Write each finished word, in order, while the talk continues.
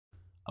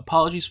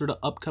Apologies for the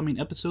upcoming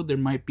episode. There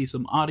might be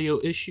some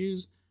audio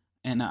issues,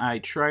 and I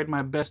tried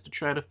my best to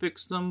try to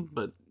fix them,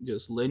 but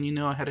just letting you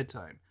know ahead of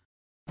time.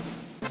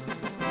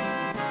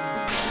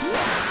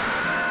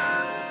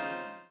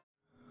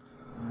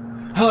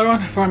 Hello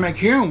everyone, Firemac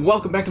here, and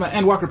welcome back to my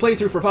Endwalker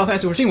playthrough for Final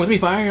Fantasy XIV with me,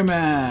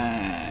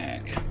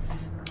 Firemac.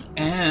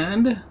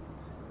 And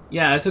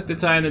yeah, I took the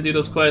time to do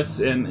those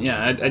quests, and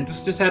yeah, I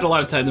just had a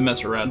lot of time to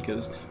mess around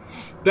because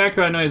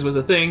background noise was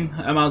a thing.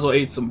 I might as well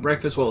eat some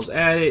breakfast while I was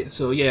at it.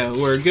 So yeah,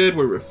 we're good,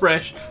 we're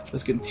refreshed.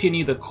 Let's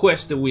continue the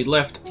quest that we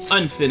left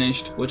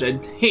unfinished, which I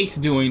hate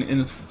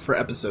doing for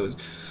episodes.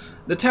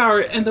 The tower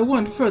and the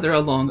one further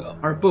along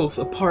are both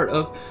a part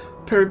of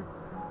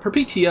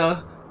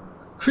Perpetua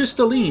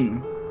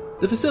Crystalline,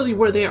 the facility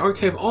where they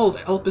archive all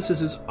of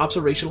Elpis's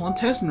observational and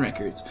testing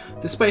records.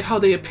 Despite how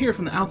they appear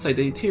from the outside,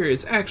 the interior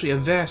is actually a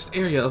vast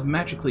area of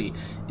magically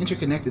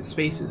interconnected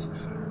spaces.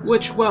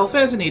 Which, while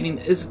fascinating,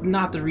 is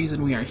not the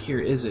reason we are here,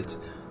 is it?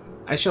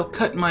 I shall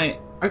cut my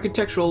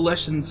architectural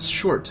lessons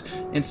short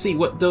and see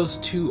what those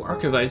two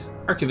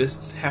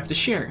archivists have to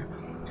share.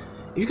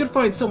 If you could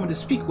find someone to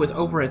speak with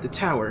over at the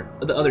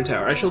other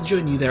tower, I shall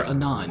join you there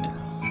anon.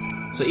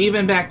 So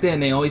even back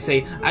then, they always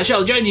say, I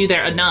shall join you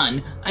there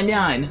anon.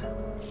 Anon.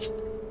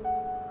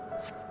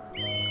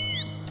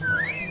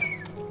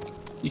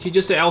 You could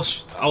just say,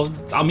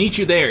 I'll meet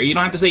you there. You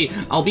don't have to say,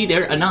 I'll be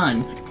there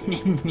anon.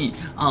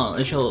 Oh,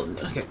 I shall.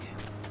 Okay.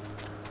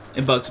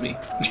 It bugs me.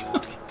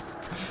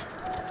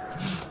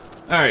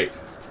 Alright.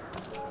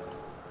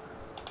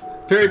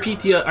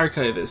 Peripetia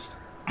Archivist.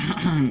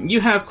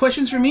 You have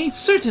questions for me?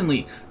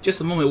 Certainly!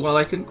 Just a moment while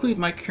I conclude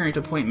my current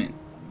appointment.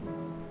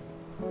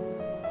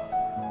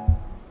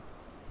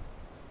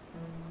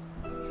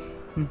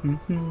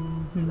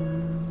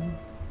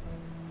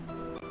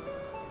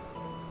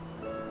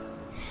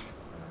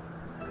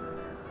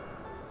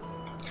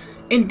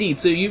 Indeed,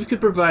 so you could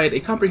provide a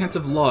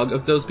comprehensive log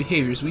of those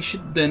behaviors. We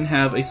should then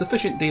have a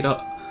sufficient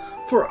data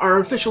for our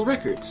official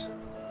records.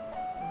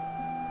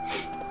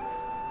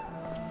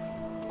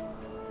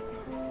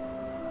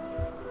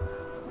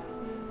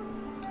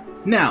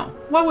 Now,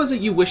 what was it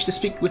you wished to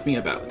speak with me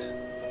about?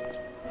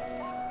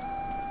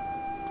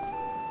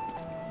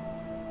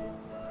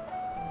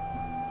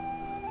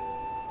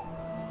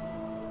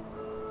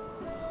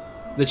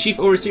 The Chief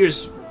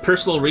Overseer's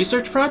personal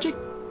research project?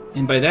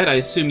 And by that I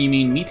assume you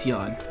mean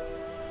Meteion.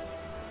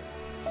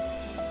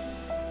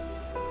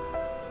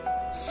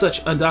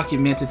 Such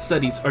undocumented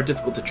studies are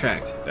difficult to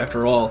track.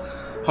 After all,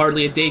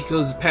 hardly a day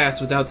goes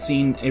past without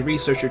seeing a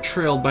researcher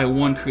trailed by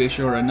one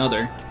creation or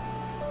another.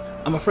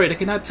 I'm afraid I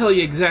cannot tell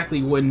you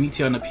exactly when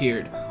Meteion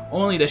appeared,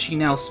 only that she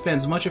now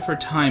spends much of her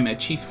time at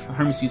Chief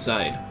Hermes'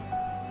 side.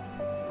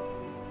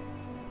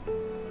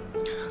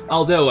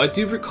 Although, I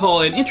do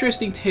recall an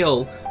interesting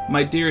tale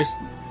my dearest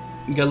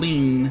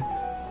Galeen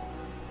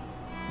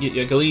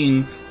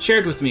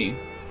shared with me.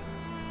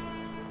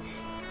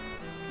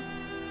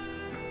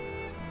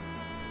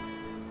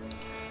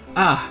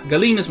 Ah,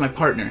 Galeen is my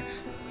partner,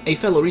 a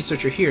fellow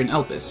researcher here in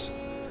Elpis.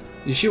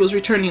 She was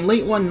returning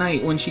late one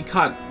night when she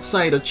caught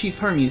sight of Chief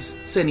Hermes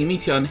sending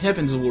Meteion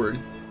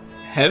heavensward.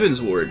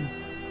 Heavensward?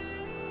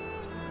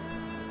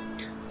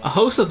 A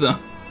host of them.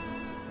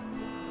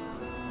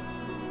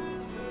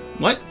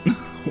 What?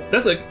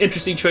 That's an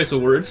interesting choice of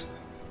words.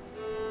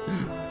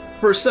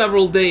 For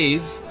several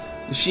days,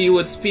 she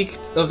would speak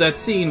of that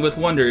scene with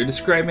wonder,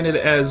 describing it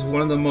as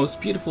one of the most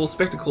beautiful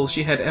spectacles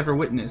she had ever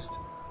witnessed.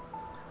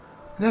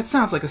 That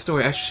sounds like a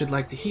story I should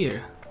like to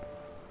hear.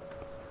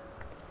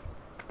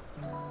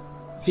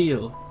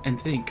 Feel and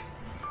think.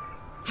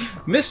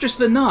 Mistress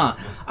Venat,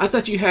 I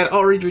thought you had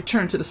already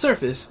returned to the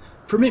surface.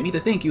 Permit me to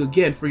thank you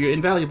again for your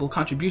invaluable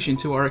contribution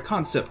to our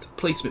concept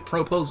placement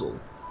proposal.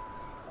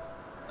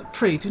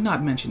 Pray do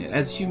not mention it.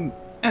 As you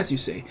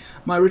say,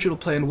 my original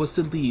plan was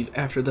to leave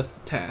after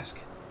that task.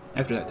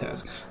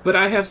 But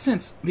I have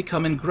since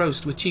become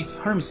engrossed with Chief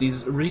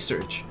Hermes'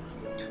 research.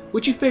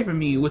 Would you favor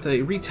me with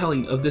a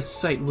retelling of this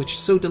sight which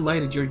so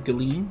delighted your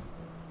Galeen?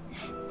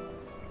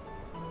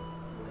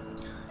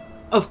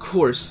 Of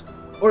course,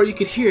 or you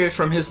could hear it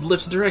from his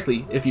lips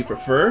directly, if you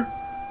prefer.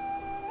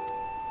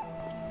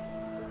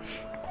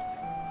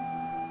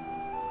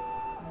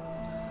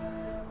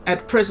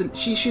 At present,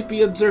 she should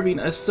be observing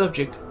a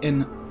subject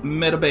in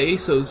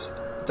Metabaeso's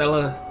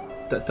Thalassae.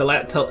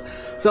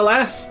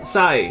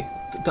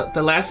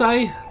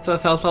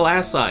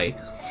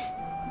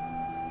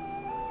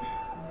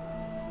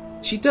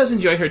 She does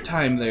enjoy her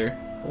time there,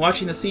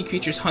 watching the sea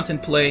creatures hunt and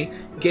play,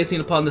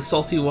 gazing upon the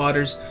salty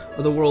waters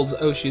of the world's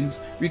oceans,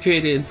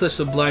 recreated in such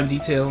sublime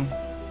detail.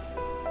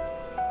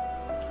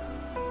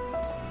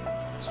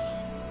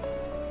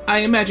 I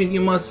imagine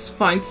you must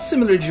find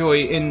similar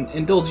joy in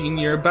indulging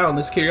your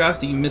boundless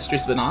curiosity,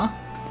 Mistress Venat.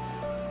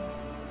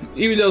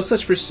 Even though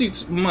such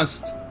pursuits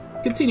must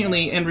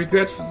continually and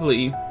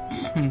regretfully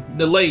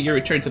delay your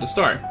return to the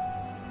star.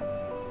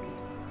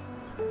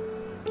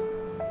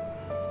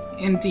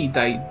 Indeed,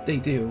 they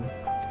do.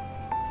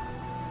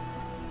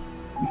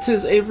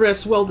 'Tis a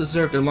rest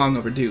well-deserved and long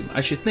overdue.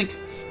 I should think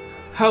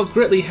How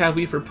greatly have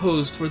we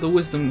proposed for the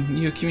wisdom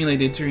you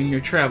accumulated during your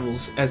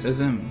travels as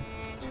SM.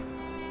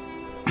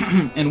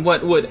 And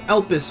what would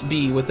Elpis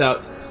be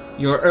without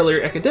your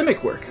earlier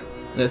academic work?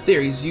 The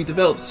theories you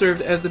developed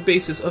served as the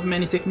basis of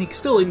many techniques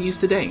still in use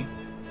today.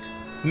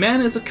 Man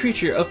is a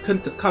creature of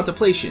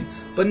contemplation,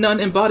 but none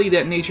embody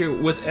that nature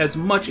with as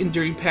much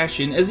enduring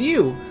passion as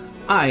you.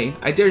 I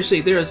dare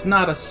say there is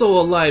not a soul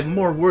alive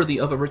more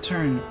worthy of a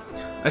return.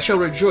 I shall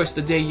rejoice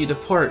the day you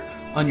depart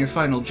on your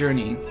final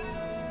journey.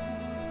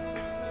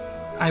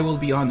 I will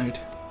be honored.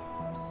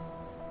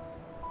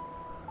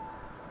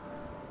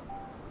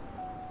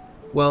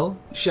 Well,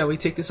 shall we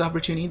take this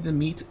opportunity to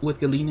meet with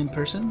Galeen in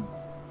person?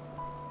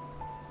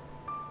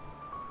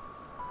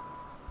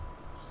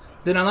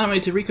 Then allow me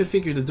to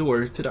reconfigure the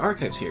door to the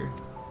archives here.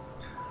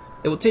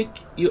 It will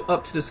take you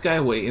up to the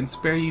Skyway and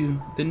spare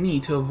you the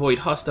need to avoid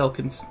hostile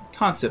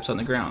concepts on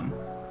the ground.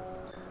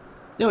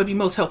 That would be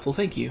most helpful,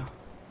 thank you.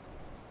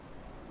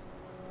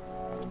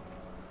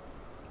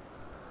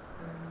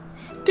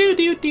 Do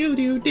do do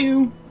do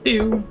do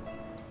do.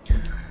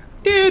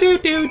 Do do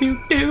do do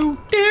do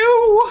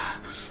do.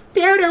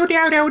 Do do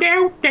do do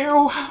do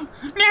do.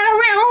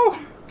 No.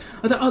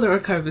 The other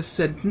archivist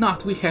said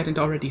not we hadn't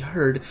already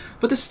heard,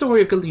 but the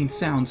story of Galeen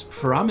sounds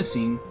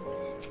promising.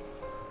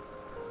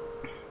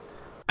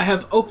 I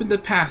have opened the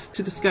path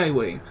to the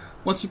Skyway.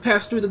 Once you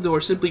pass through the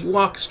door, simply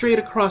walk straight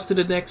across to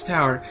the next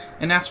tower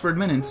and ask for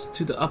admittance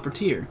to the upper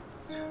tier.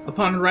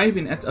 Upon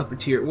arriving at the upper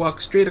tier, walk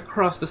straight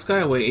across the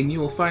Skyway and you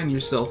will find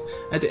yourself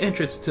at the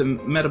entrance to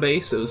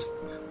Metabaeso's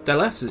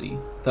Thalassai.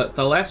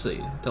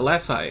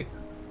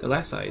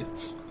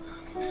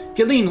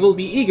 Galeen will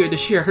be eager to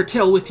share her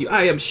tale with you,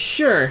 I am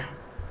sure.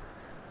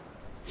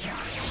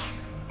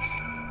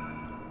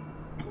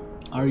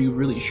 Are you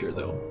really sure,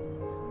 though?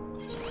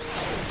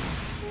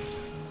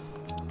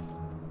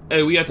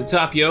 Hey, we at the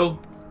top, yo.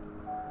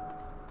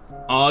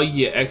 Oh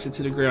yeah, exit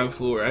to the ground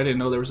floor. I didn't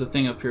know there was a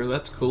thing up here.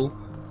 That's cool.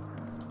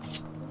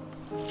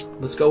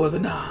 Let's go with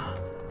Venat.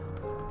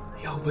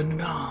 Yo,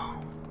 Venat.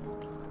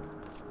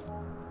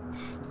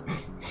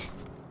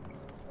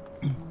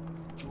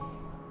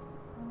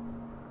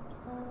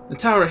 The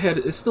tower head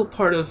is still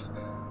part of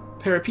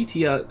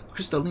Peripetia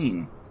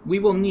Crystalline. We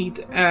will need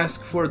to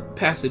ask for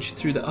passage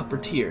through the upper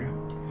tier.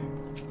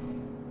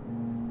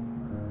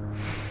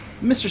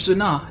 Mr.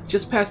 Venat,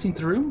 just passing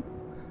through?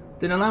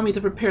 Then allow me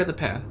to prepare the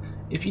path.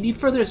 If you need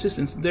further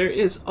assistance, there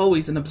is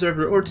always an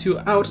observer or two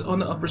out on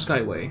the upper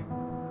Skyway.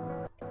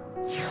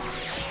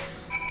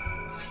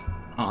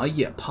 Aw,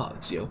 yeah,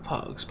 pogs, yo,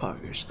 pogs,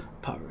 poggers,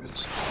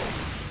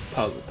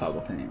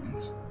 poggle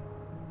fans.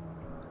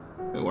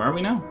 Wait, where are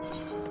we now?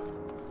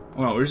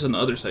 Wow, we're just on the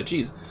other side.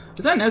 Jeez.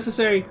 Is that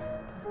necessary?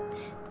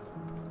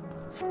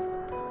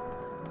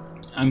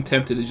 I'm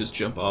tempted to just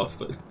jump off,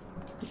 but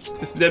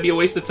that'd be a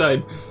waste of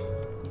time.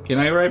 Can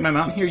I ride my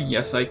mount here?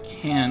 Yes, I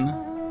can.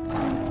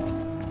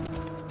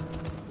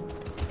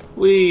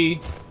 Wee.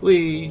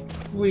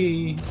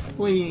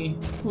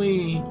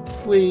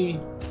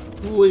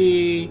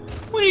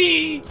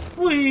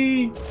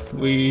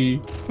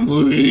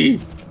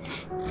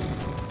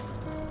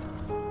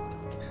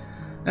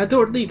 That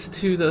door leads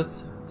to the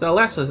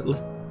Thalassai.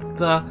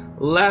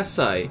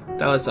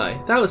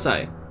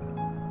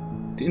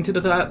 Into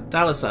the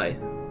Thalassai.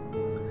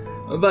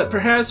 But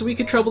perhaps we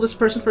could trouble this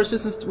person for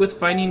assistance with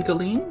finding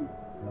Galeen?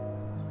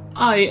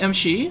 I am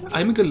she.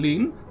 I'm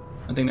Galeen.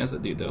 I think that's a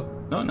dude, though.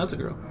 No, that's a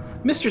girl.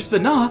 Mistress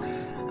Venat,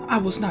 I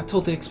was not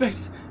told to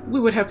expect. We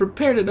would have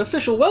prepared an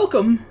official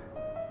welcome.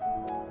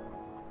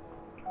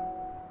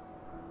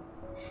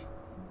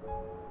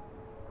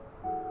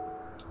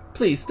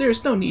 Please, there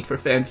is no need for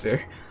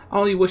fanfare. I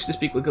only wish to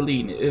speak with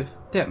Galeen, if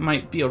that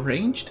might be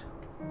arranged.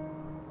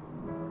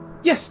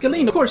 Yes,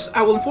 Galeen, of course,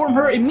 I will inform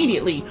her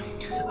immediately.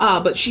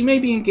 But she may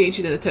be engaged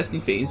in a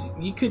testing phase.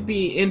 You could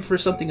be in for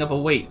something of a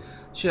wait.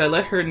 Should I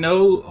let her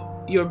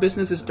know your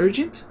business is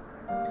urgent?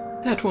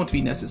 That won't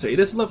be necessary.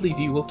 This lovely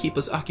view will keep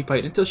us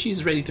occupied until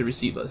she's ready to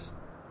receive us.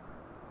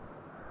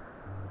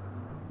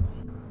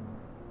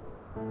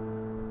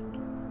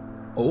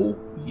 Oh,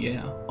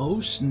 yeah.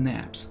 Oh,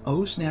 snaps.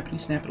 Oh, snappity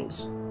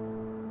snappitles.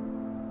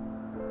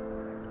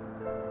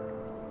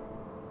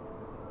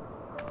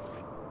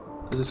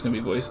 Is this gonna be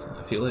voiced?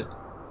 I feel it.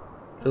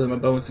 I feel like my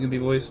bones are gonna be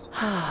voiced.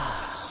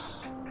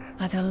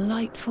 A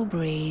delightful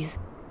breeze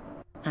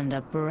and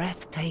a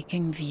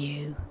breathtaking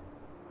view.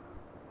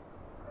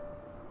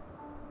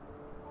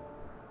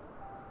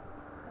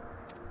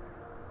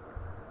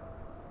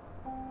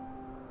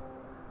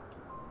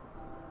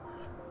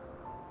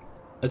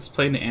 Let's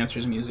play the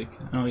answers music.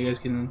 I know you guys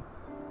can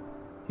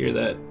hear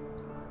that.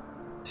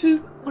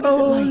 What is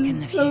it like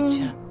in the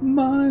future?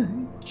 My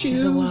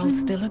Is the world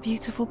still a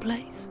beautiful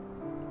place?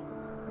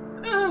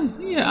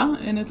 Yeah,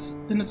 in its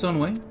own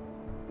way.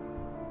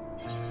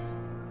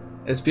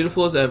 As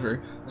beautiful as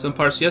ever. Some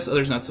parts yes,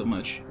 others not so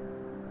much.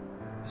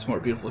 It's more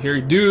beautiful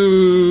here.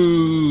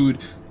 Dude!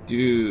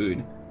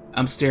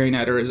 I'm staring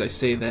at her as I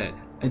say that.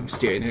 I'm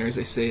staring at her as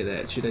I say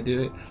that. Should I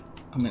do it?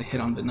 I'm gonna hit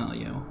on Venat,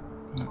 yo.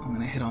 I'm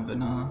gonna hit on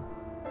Venat.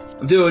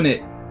 I'm doing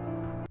it!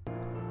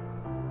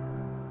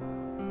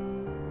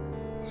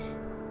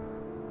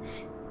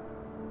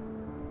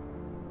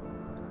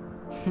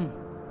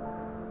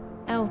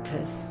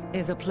 Elpis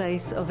is a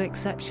place of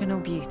exceptional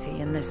beauty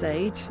in this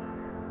age,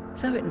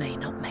 so it may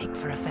not make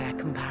for a fair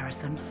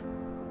comparison.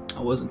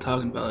 I wasn't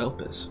talking about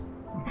Elpis.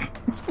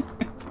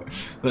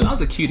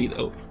 Venat's a cutie,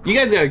 though. You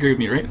guys gotta agree with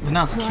me, right?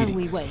 Venat's a While cutie.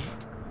 we wait,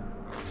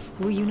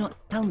 will you not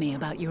tell me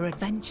about your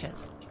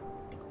adventures?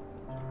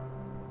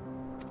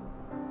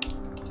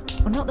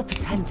 Well, not the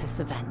portentous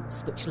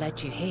events which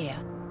led you here,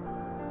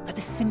 but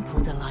the simple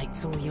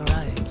delights all your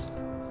own.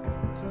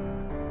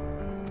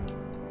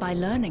 By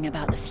learning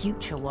about the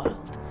future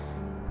world,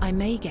 I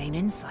may gain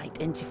insight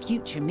into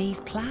future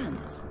me's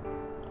plans.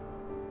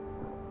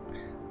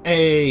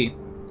 Hey,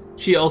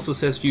 she also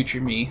says future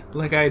me,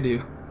 like I do.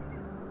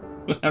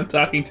 When I'm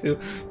talking to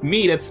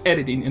me that's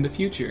editing in the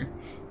future.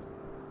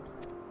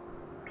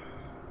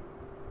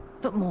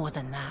 But more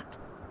than that,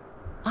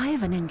 I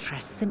have an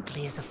interest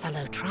simply as a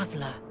fellow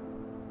traveller.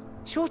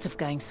 Short of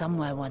going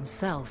somewhere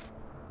oneself,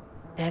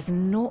 there's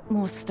naught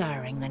more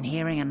stirring than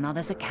hearing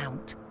another's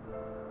account.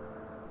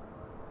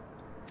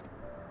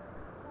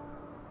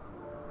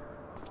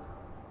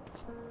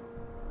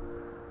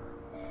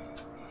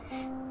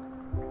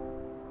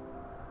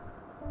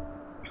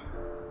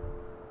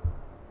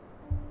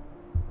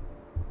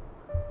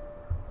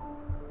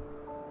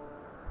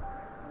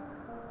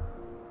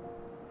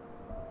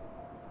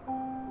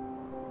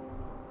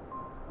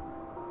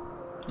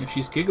 Yeah,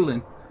 she's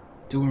giggling.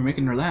 Dude, we're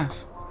making her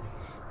laugh.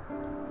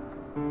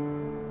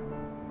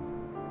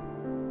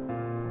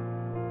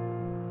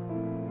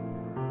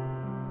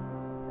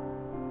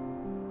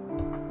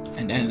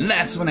 And then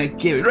that's when I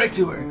give it right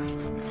to her.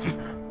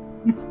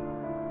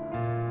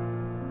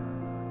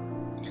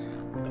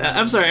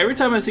 I'm sorry, every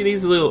time I see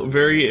these little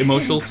very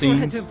emotional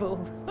scenes. Incredible.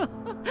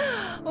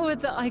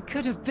 Would that I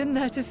could have been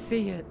there to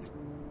see it.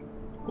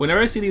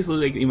 Whenever I see these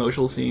little, like,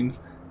 emotional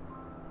scenes,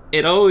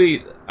 I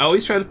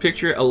always try to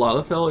picture a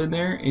Lalafell in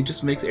there, and it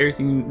just makes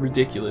everything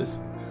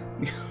ridiculous.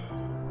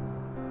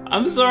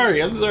 I'm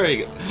sorry.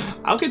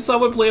 How can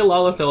someone play a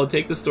Lalafell and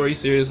take the story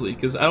seriously?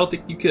 Because I don't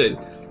think you could.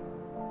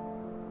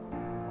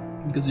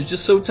 Because they're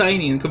just so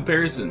tiny in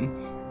comparison.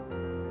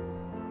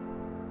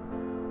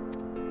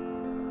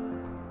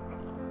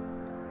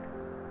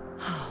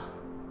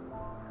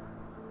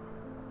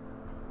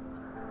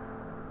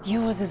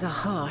 Yours is a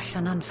harsh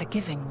and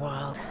unforgiving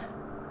world.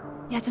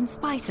 Yet in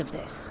spite of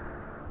this,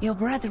 your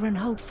brethren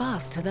hold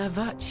fast to their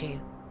virtue.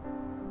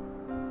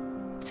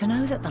 To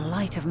know that the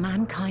light of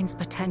mankind's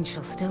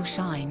potential still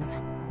shines,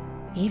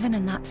 even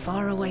in that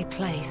faraway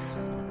place,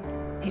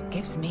 it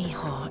gives me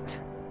heart.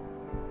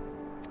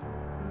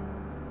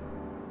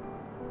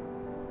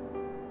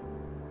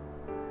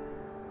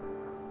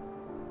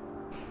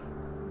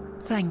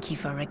 Thank you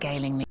for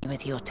regaling me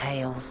with your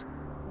tales.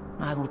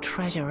 I will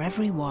treasure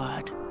every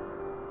word.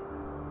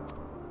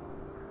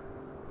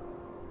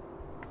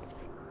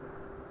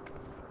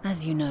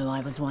 As you know,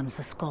 I was once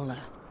a scholar.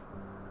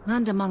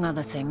 And among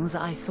other things,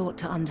 I sought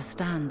to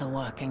understand the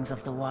workings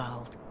of the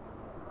world.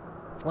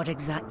 What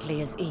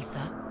exactly is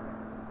ether?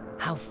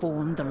 How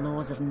formed the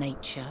laws of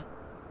nature?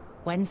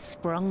 Whence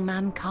sprung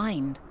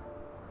mankind?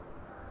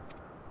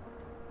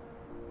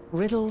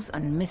 Riddles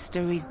and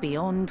mysteries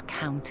beyond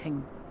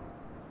counting.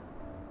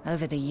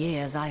 Over the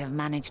years, I have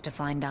managed to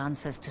find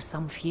answers to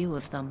some few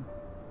of them.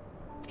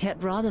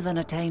 Yet rather than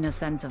attain a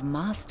sense of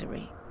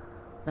mastery,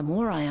 the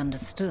more I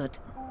understood,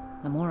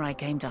 the more I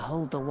came to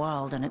hold the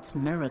world and its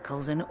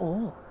miracles in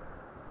awe.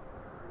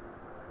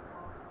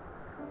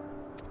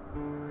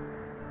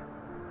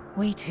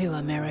 We too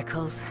are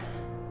miracles,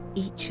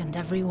 each and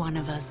every one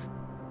of us,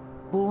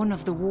 born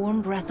of the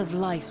warm breath of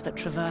life that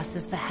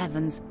traverses the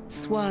heavens,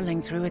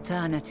 swirling through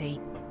eternity.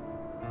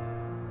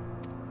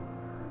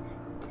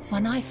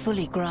 When I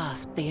fully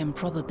grasped the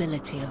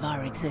improbability of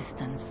our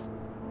existence,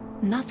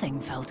 nothing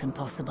felt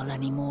impossible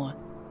anymore.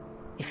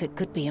 If it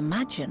could be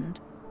imagined,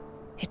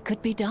 it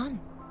could be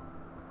done.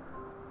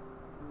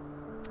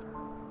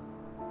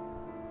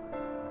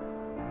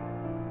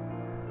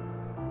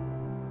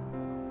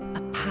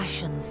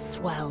 Passion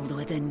swelled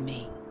within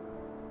me,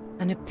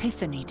 an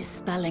epiphany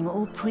dispelling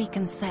all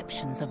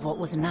preconceptions of what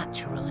was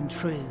natural and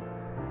true.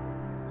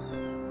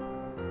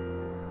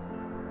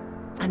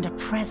 And a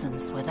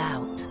presence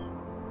without,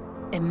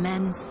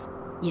 immense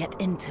yet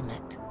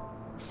intimate,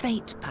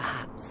 fate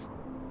perhaps,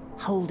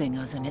 holding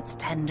us in its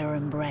tender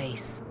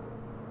embrace.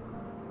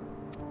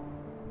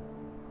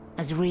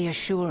 As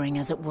reassuring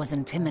as it was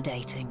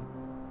intimidating,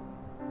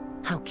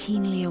 how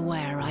keenly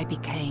aware I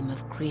became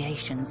of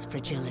creation's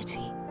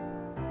fragility,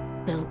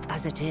 built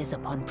as it is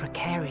upon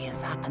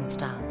precarious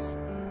happenstance.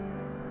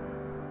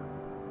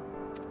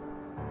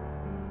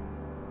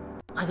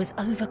 I was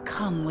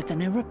overcome with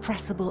an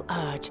irrepressible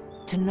urge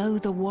to know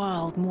the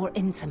world more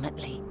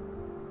intimately,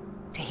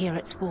 to hear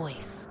its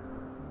voice,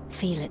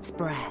 feel its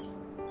breath.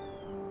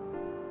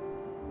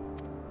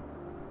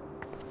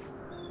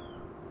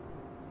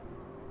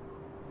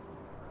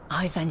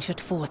 I ventured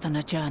forth on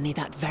a journey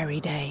that very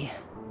day,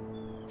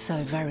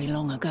 so very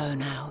long ago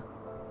now.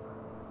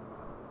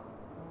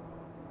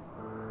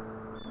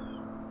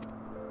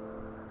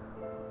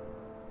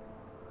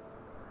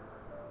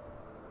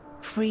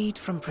 freed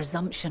from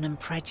presumption and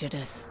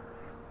prejudice.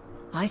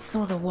 I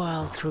saw the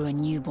world through a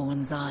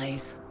newborn's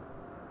eyes.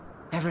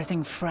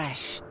 Everything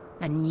fresh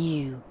and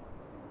new.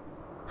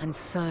 And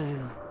so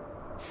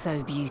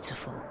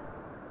beautiful.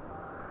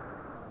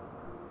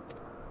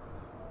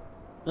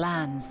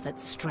 Lands that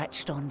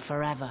stretched on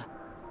forever.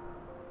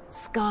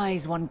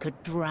 Skies one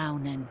could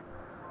drown in.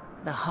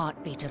 The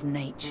heartbeat of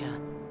nature,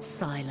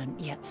 silent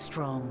yet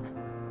strong.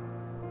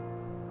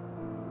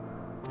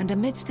 And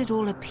amidst it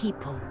all a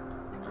people.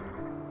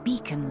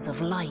 Beacons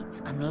of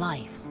light and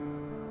life.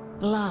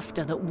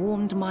 Laughter that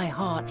warmed my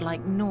heart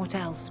like naught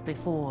else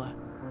before.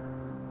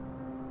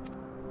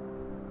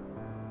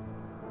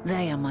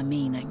 They are my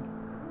meaning,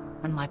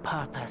 and my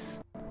purpose.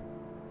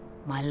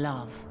 My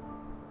love.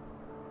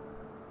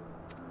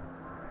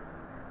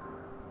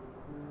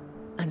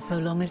 And so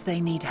long as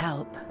they need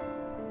help,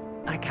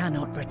 I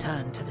cannot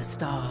return to the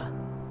star.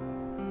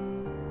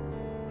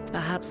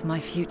 Perhaps my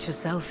future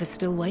self is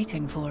still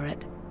waiting for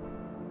it.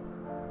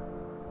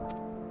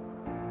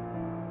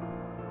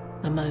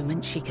 A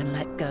moment she can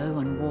let go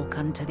and walk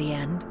unto the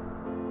end.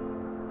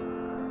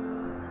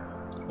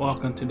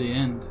 Walk unto the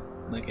end,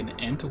 like an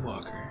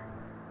Endwalker.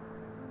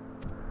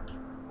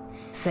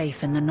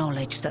 Safe in the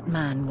knowledge that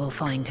man will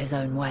find his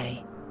own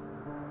way.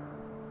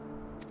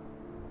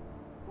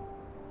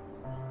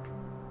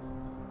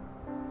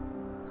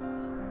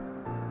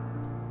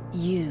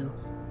 You,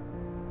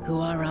 who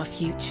are our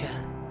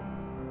future,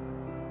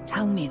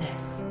 tell me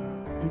this,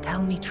 and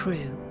tell me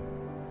true.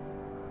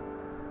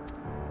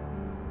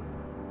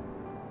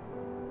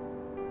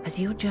 Has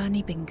your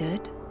journey been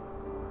good?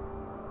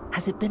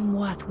 Has it been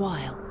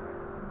worthwhile?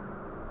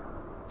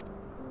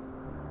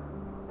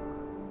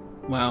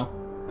 Wow,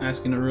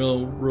 asking a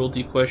real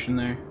deep question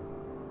there.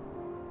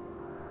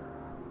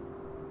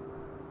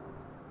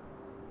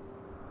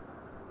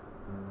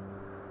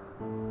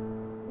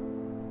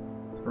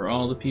 For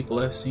all the people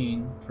I've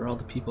seen, for all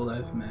the people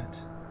I've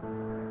met.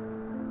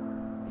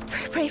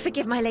 Pray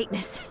forgive my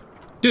lateness.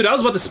 Dude, I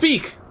was about to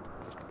speak!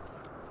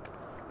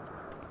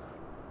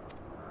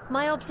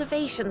 My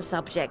observation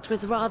subject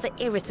was rather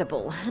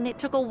irritable, and it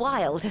took a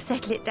while to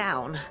settle it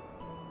down.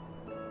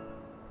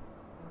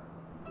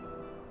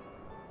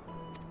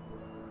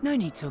 No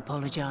need to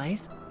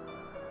apologize.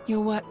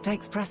 Your work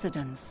takes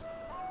precedence.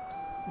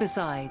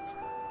 Besides,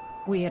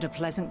 we had a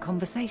pleasant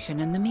conversation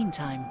in the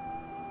meantime.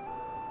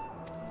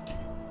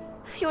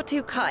 You're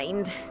too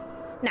kind.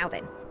 Now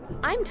then,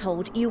 I'm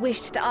told you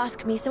wished to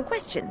ask me some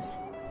questions.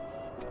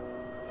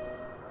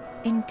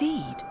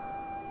 Indeed.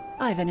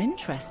 I've an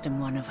interest in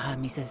one of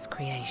Hermes'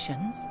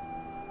 creations.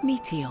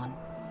 Meteon.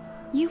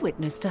 You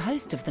witnessed a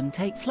host of them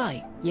take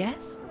flight,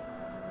 yes?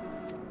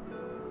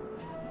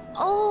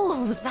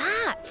 Oh,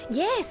 that!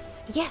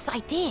 Yes, I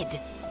did.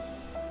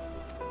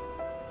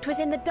 It was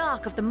in the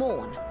dark of the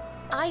morn.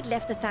 I'd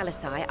left the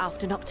Thalassai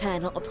after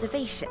nocturnal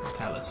observation.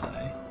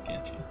 Thalassai,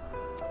 get you.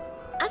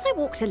 As I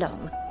walked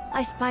along,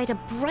 I spied a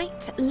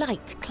bright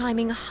light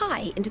climbing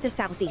high into the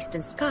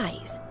southeastern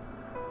skies.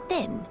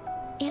 Then,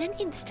 in an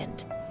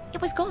instant,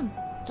 it was gone.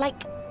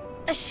 Like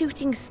a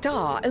shooting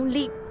star,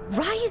 only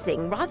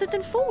rising rather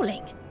than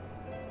falling.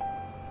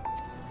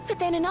 But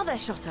then another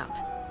shot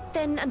up.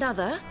 Then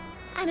another,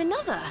 and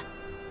another.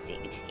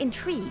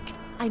 Intrigued,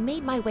 I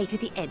made my way to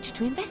the edge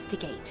to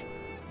investigate.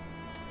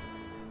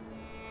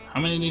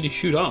 How many need to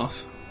shoot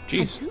off? Jeez.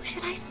 And who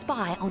should I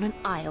spy on an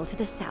isle to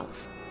the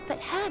south but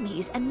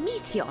Hermes and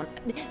Meteon?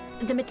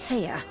 The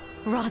Metea,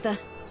 rather.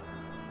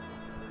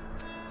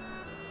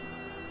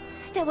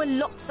 There were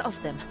lots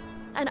of them,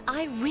 and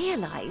I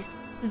realized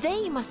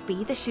they must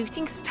be the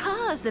shooting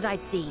stars that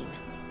I'd seen.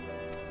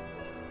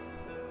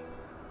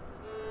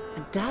 A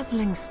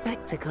dazzling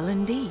spectacle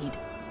indeed.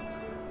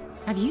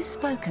 Have you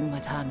spoken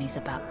with Hermes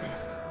about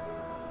this?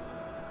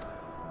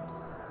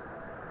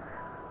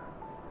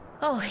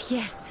 Oh,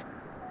 yes.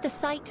 The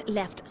sight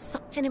left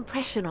such an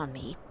impression on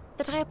me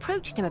that I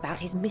approached him about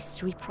his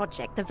mystery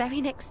project the very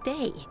next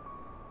day.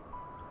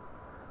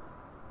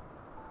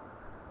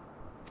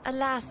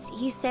 Alas,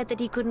 he said that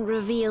he couldn't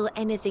reveal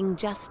anything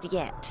just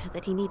yet,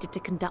 that he needed to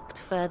conduct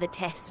further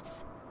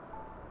tests.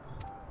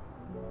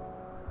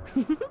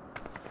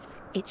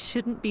 It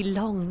shouldn't be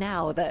long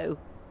now, though.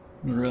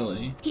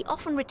 Really? He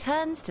often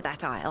returns to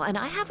that isle, and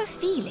I have a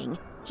feeling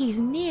he's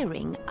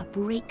nearing a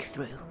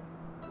breakthrough.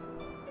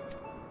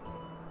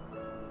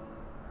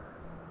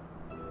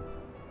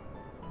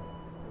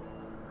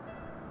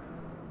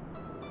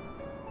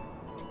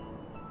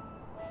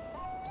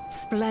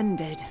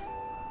 Splendid.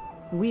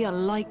 We are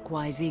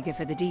likewise eager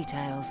for the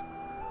details.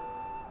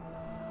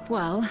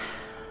 Well,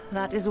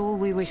 that is all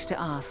we wish to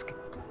ask.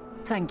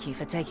 Thank you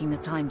for taking the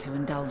time to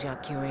indulge our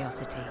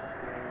curiosity.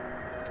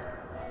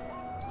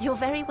 You're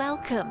very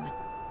welcome.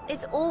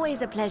 It's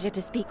always a pleasure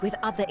to speak with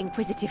other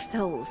inquisitive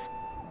souls.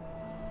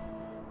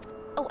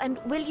 Oh, and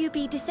will you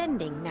be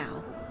descending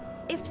now?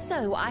 If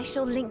so, I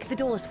shall link the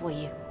doors for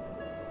you.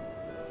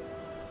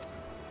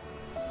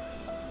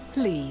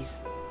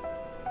 Please.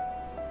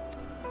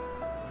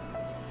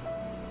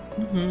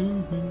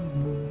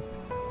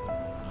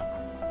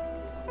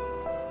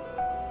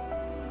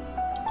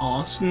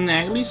 Aw,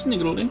 snaggly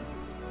sniggly.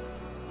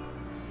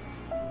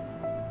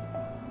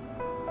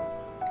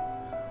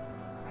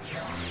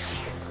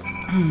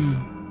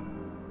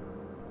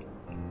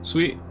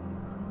 Sweet.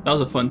 That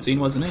was a fun scene,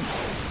 wasn't it?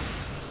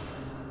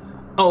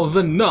 Oh,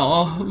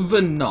 Venat,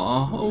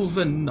 Venat, oh,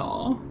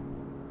 Venat.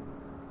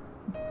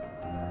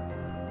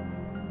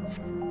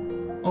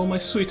 Oh, my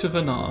sweet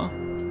Venat.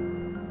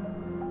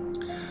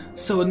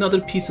 So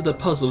another piece of the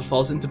puzzle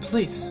falls into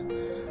place.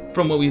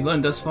 From what we've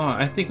learned thus far,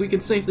 I think we can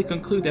safely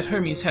conclude that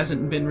Hermes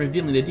hasn't been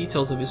revealing the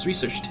details of his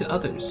research to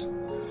others,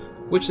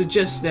 which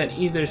suggests that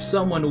either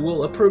someone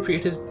will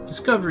appropriate his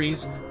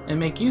discoveries and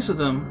make use of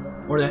them,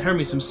 or that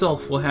Hermes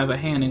himself will have a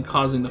hand in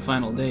causing the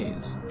final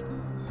days.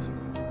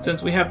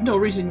 Since we have no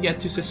reason yet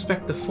to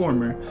suspect the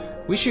former,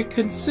 we should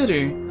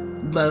consider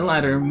the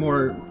latter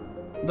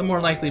the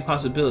more likely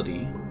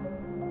possibility.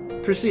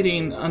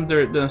 Proceeding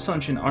under the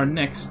assumption our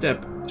next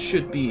step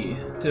should be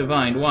to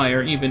find why,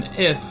 or even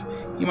if,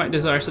 he might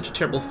desire such a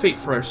terrible fate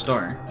for our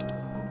star.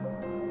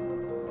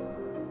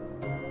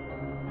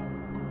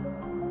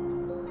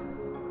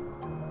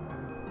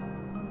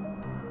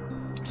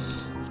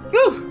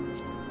 Woo!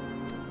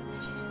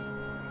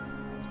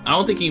 I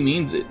don't think he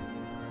means it.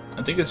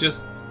 I think it's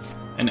just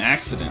an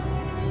accident.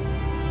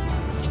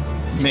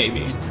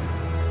 Maybe.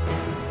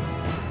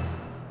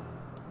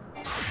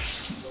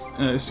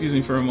 Excuse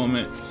me for a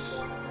moment.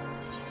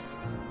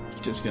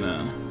 Just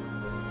gonna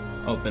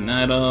open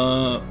that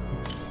up.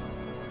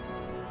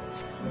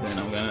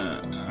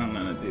 Then I'm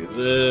gonna do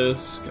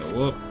this. Go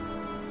whoop,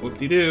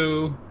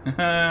 whoop-de-doo.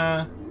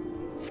 Haha.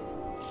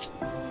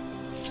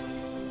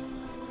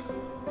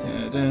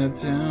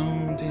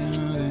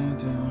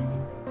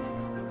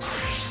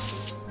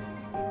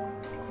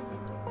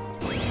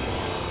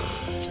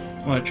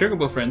 Well, our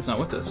Chocobo friend's not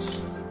with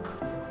us.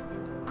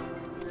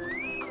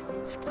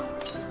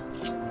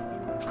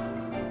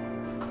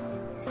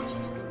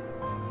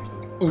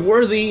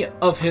 Worthy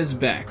of his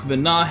back,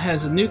 Venat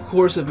has a new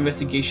course of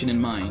investigation in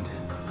mind.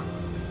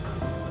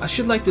 I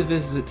should like to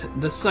visit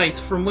the site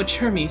from which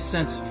Hermes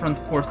sent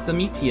forth the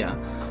Metia.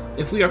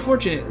 If we are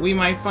fortunate, we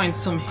might find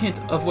some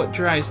hint of what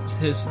drives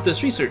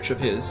this research of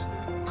his.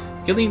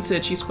 Gillian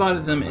said she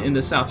spotted them in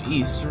the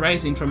southeast,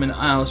 rising from an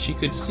isle she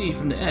could see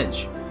from the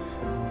edge.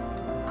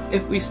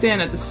 If we stand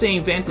at the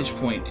same vantage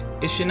point,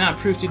 it should not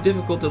prove too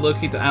difficult to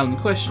locate the island in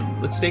question.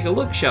 Let's take a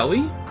look, shall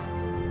we?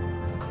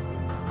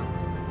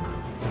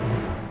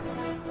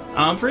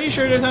 I'm pretty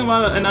sure they're talking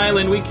about an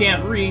island we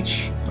can't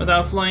reach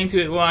without flying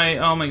to it. Why?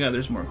 Oh my god,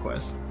 there's more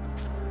quests.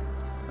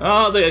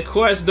 Oh, the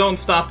quests don't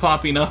stop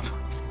popping up.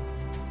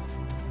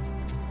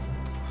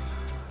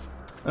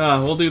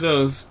 We'll do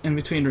those in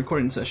between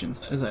recording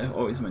sessions, as I've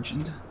always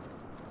mentioned.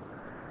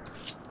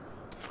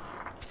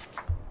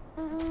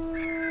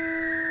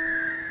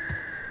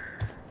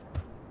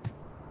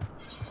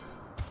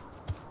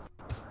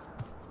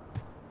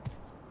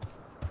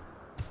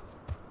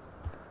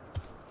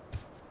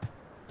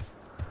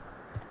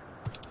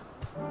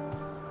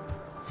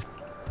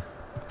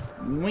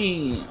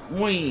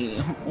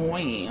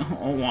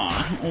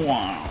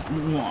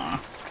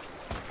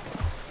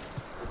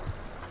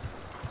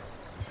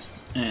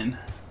 And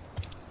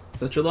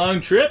such a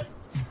long trip.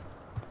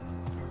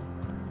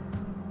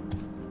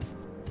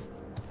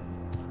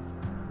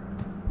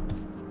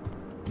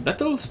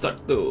 Battle start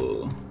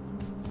though.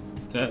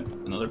 Is that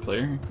another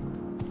player?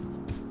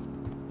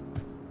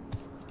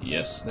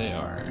 Yes, they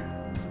are.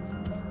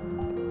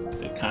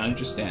 They're kind of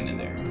just standing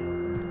there,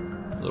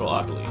 a little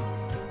oddly.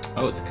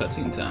 Oh, it's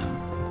cutscene time.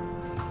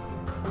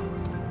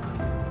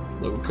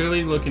 Look, we're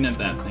clearly looking at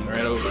that thing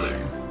right over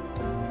there.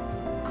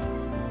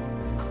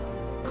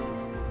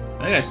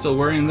 That guy's still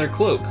wearing their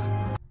cloak,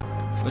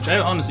 which I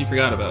honestly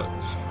forgot about.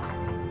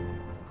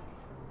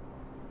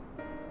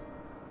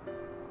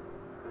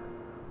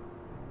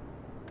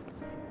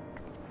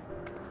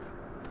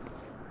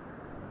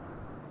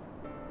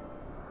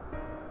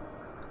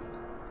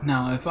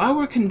 Now, if I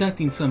were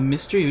conducting some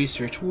mystery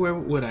research, where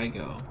would I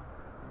go?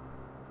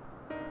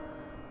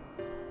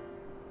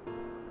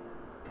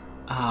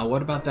 Ah,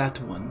 what about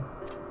that one?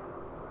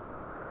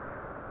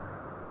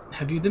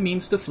 Have you the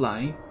means to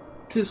fly?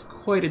 'Tis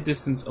quite a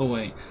distance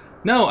away.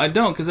 No, I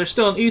don't, because there's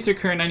still an ether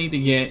current I need to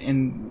get,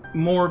 and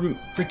more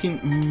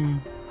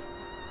freaking...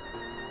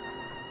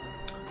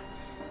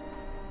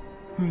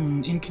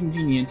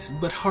 inconvenient,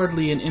 but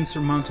hardly an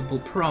insurmountable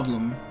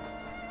problem.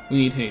 We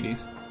need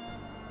Hades.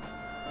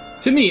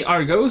 To me,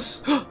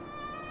 Argos! Oh!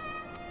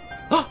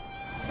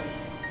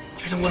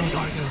 You're the one with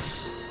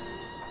Argos.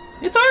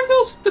 It's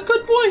Argos, the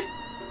good boy!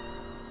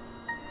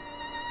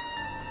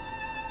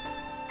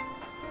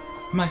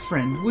 My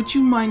friend, would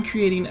you mind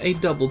creating a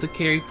double to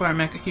carry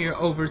Firemac here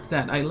over to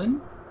that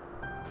island?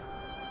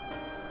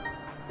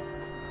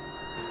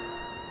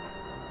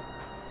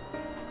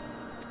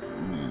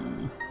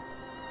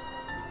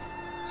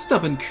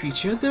 Stubborn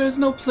creature, there is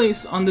no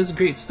place on this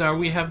great star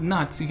we have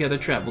not together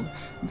traveled,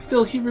 and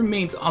still he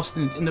remains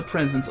obstinate in the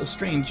presence of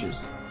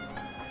strangers.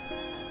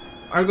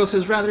 Argos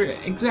has rather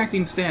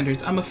exacting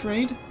standards, I'm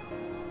afraid.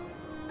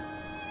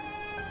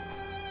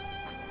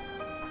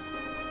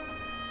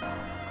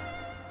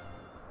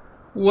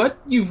 What?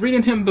 You've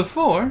ridden him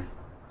before?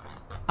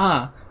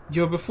 Ah,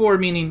 your before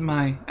meaning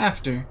my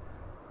after.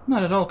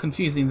 Not at all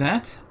confusing,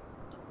 that.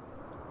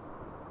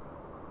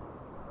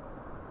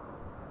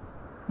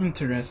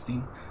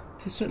 Interesting.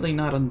 It is certainly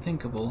not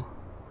unthinkable.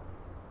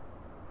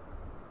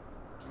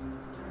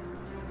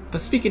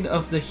 But speaking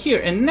of the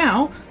here and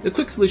now, the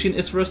quick solution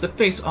is for us to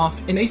face off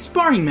in a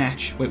sparring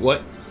match. Wait,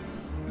 what?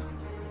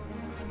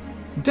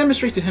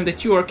 Demonstrate to him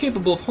that you are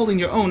capable of holding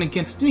your own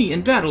against me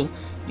in battle,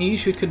 and you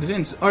should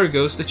convince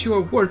Argos that you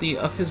are worthy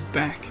of his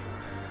back.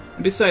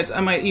 And besides,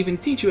 I might even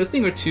teach you a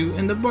thing or two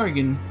in the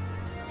bargain.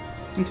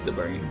 Into the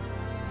bargain.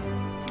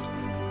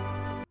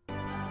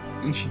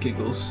 And she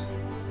giggles.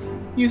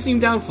 You seem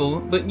doubtful,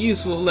 but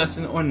useful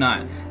lesson or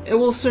not, it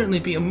will certainly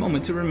be a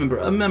moment to remember,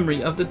 a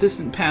memory of the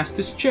distant past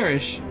to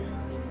cherish.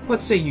 What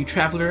say you,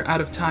 traveler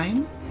out of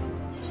time?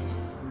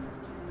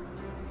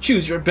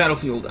 Choose your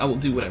battlefield. I will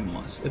do what I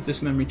must, if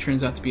this memory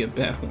turns out to be a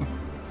bad one.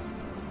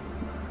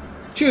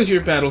 Choose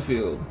your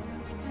battlefield.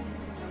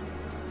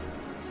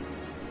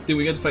 Dude,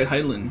 we got to fight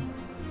Hydaelyn.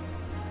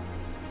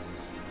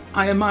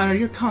 I admire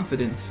your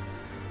confidence.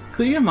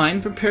 Clear your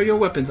mind, prepare your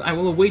weapons. I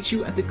will await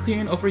you at the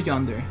clearing over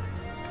yonder.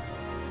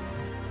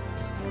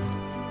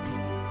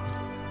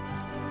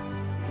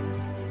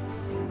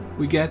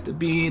 We got to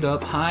beat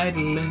up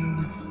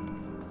Hydaelyn.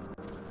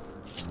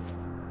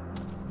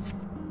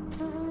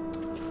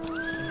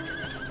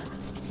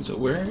 So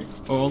where?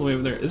 Oh, all the way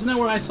over there. Isn't that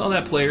where I saw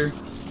that player?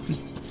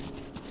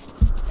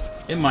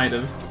 It might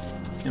have.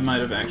 It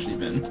might have actually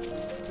been.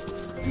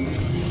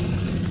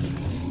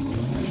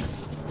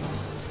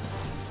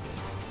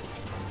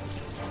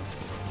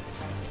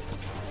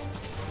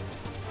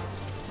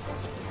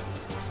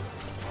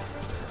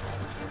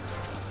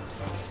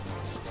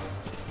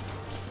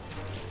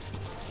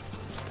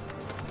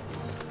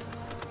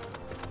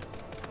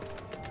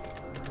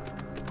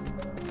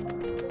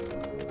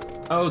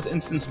 Oh, it's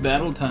instance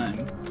battle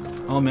time.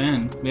 Oh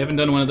man, we haven't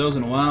done one of those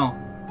in a while.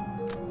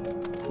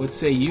 What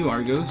say you,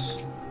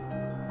 Argos?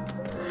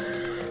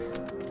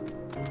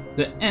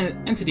 The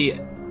entity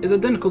is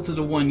identical to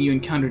the one you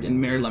encountered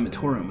in Mare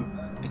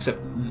Lametorum,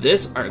 except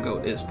this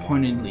Argo is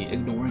pointedly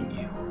ignoring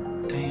you.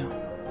 Damn.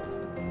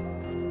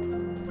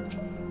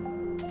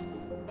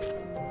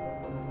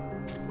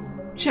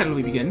 Shall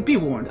we begin? Be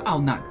warned,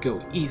 I'll not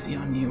go easy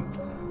on you.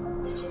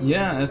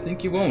 Yeah, I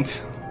think you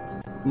won't.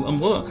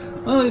 I'm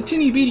a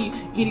teeny bitty,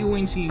 itty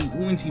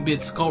wincy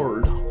bit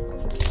scarred.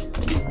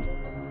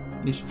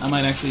 I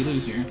might actually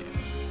lose here.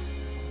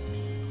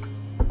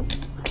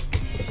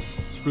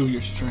 Just prove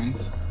your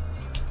strength.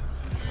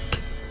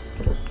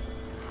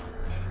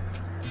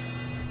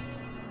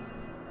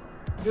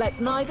 Let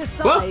neither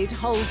side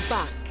hold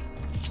back.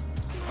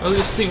 I was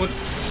just seeing what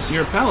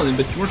you're a paladin,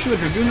 but weren't you a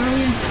dragoon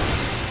earlier?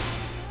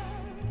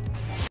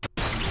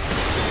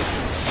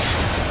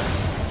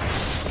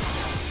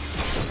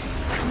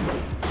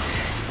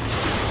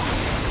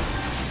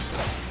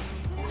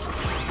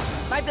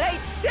 My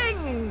blade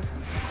sings!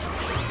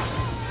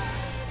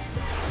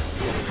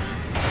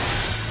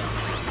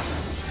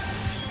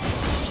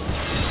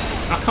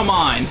 Oh, come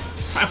on!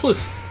 I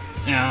was...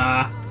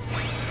 now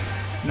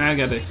I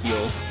gotta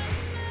heal.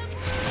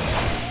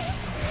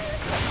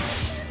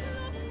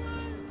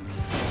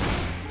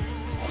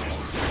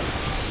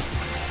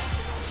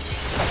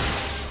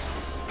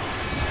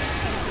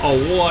 Oh,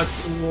 what?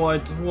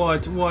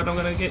 I'm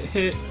gonna get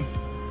hit.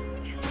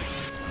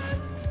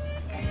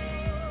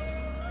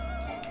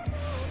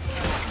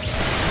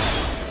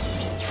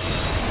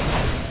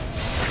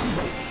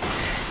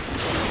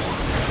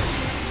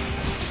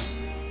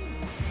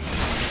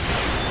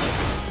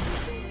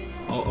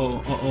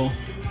 Uh-oh.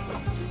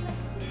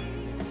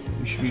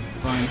 We should be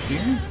fine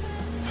here.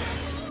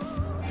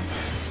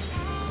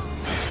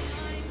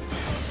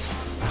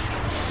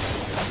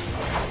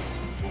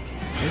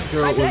 This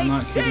girl was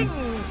not kidding.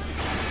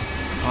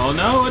 Oh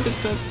no! I did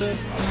that.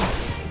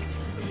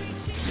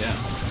 Yeah.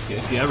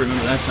 Okay. Yeah, I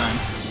remember that time.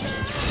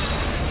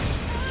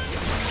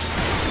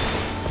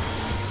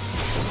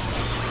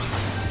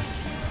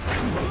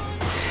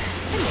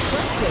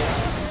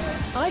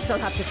 Impressive. I shall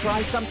have to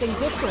try something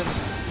different.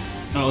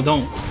 Oh,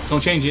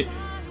 don't change it.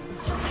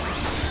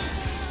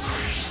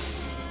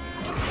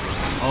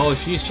 Oh,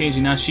 she's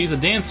changing now. She's a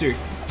dancer.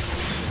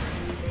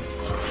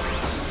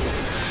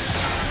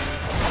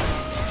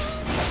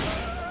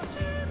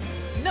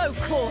 No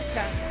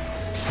quarter.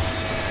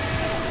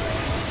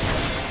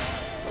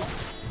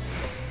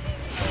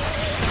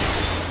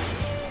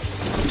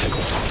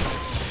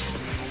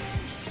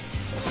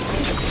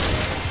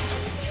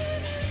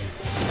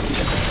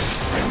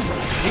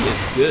 She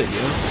is good,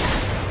 yo.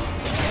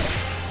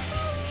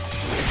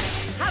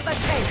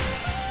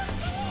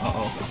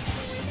 Uh-oh.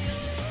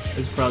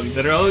 This is probably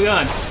better. Oh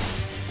god.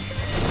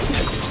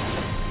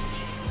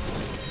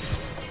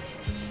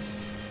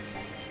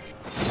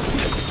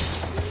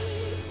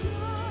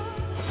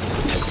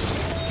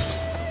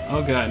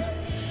 Oh god.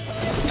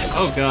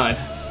 Oh god.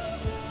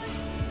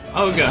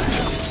 Oh god.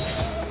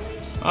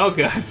 Oh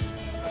god.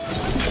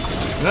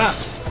 Ah.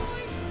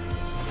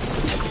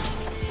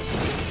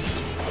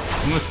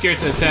 I'm scared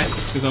to attack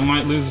because I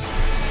might lose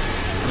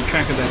the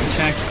track of that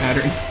attack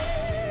pattern.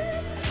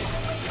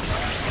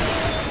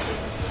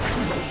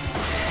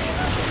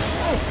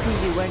 I see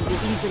you won't be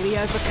easily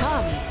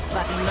overcome,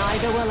 but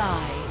neither will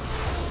I.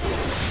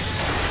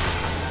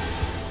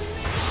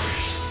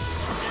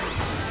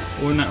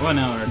 Or not? What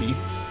now already?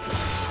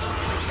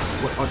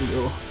 What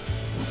audio?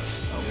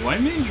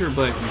 White mage or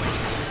black mage?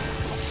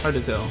 Hard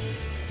to tell.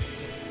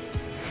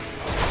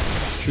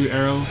 True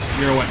arrow.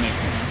 You're a white mage.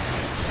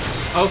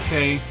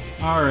 Okay.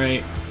 All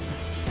right.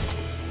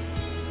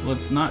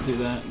 Let's not do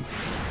that.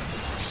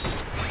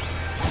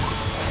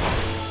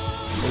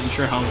 Wasn't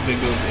sure how big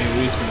those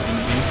AoEs were going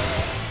to be.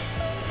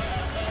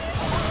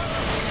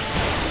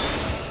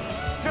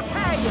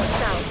 Prepare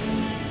yourself.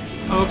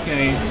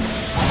 Okay.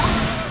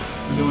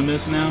 We're doing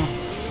this now.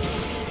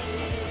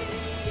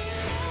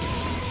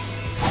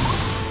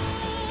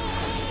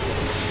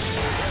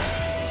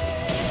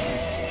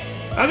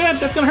 Oh god,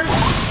 that's gonna hurt!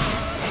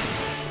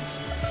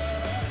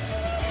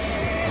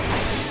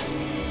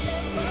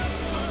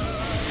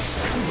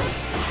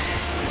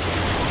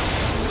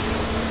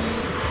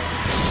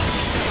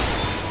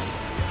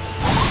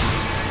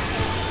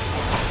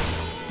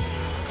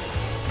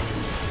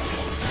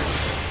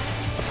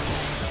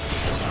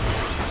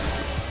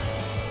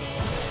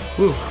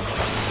 Whew.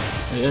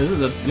 Yeah, this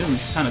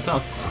is kind of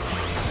tough.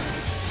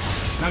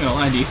 Not gonna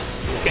lie to you.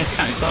 It's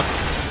kind of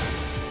tough.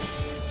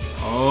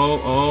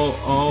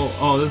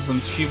 Oh, this is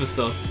some Shiva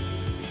stuff.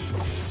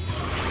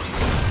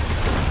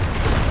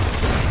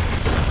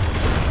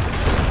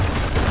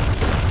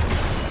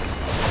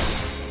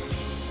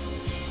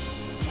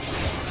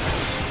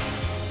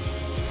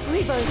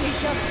 We've only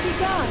just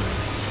begun.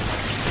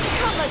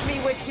 Come at me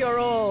with your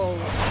all.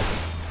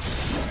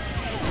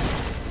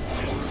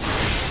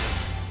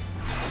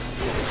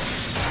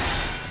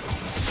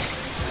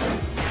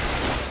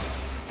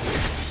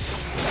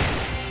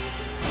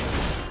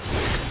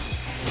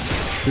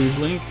 True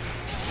blink.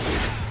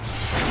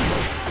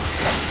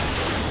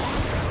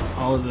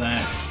 All of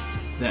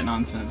that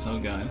nonsense. Oh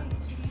god.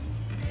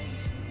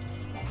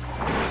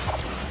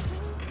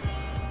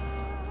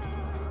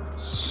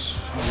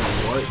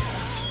 What?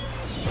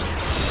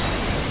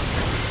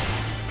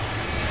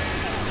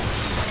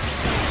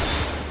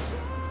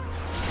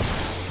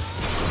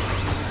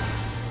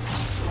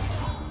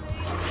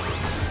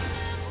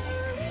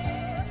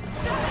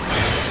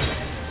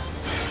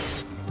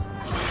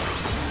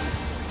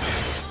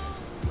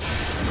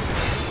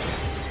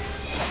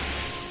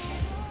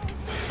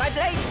 My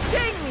blade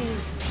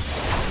sings!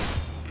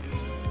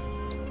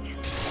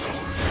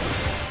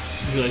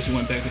 I realized you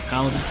went back to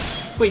Paladin.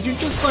 Wait,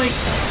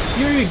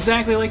 you're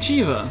exactly like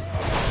Shiva.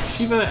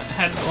 Shiva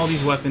had all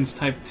these weapons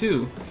type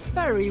 2.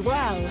 Very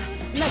well.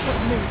 Let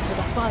us move to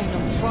the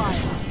final trial.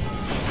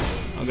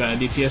 Oh god, a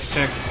DPS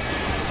check.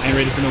 I ain't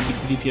ready for no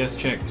DPS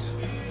checks.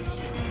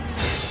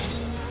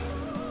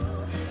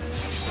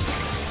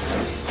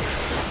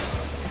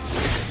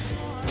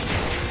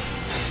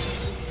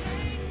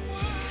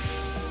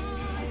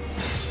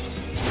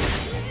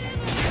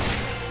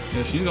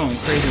 Yeah, she's going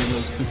crazy with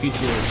those computers.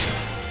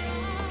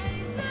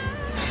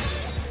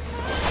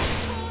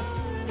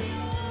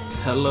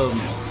 Hello,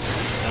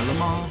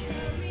 Mom.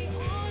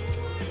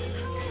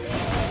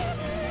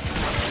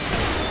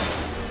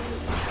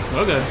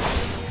 Okay.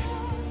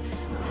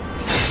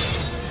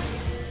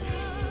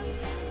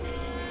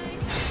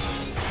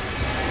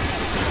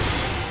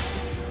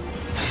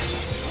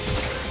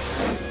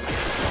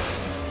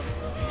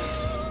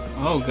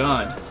 Oh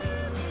god.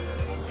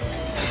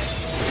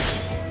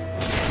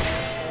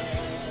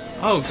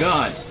 Oh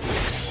god.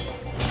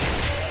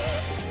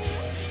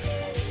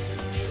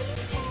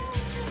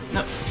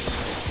 No.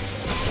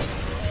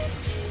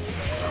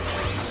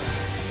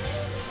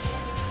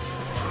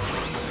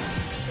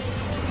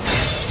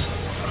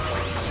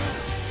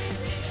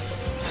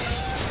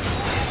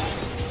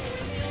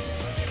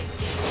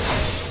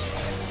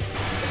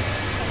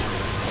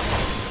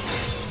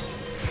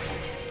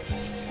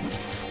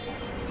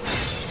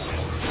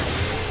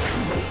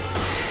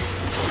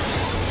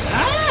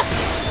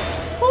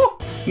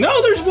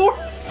 No, there's more!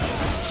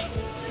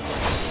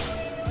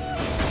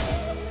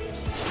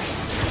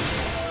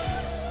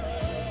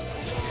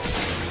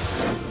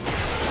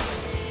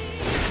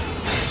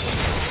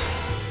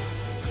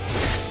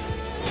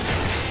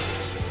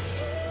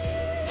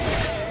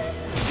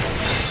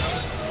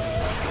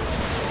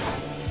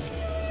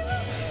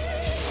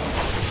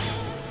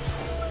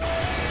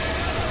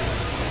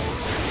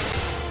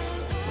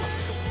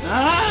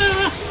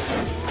 Ah!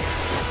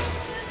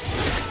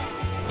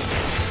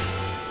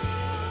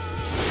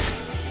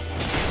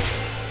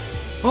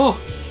 Oh!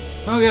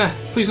 Oh god,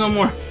 please no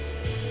more.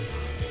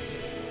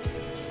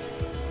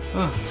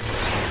 Oh.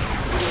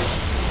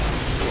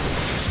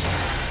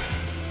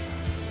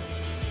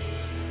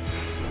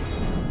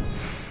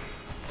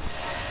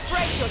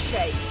 Break your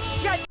chains,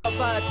 shed your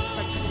burdens,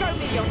 and show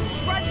me your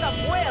strength of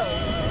will!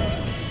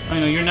 I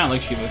know, you're not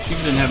like Shiva.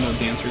 Shiva didn't have no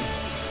dancer.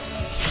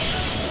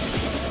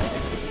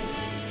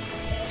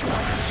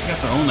 She got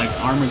her own, like,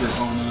 armor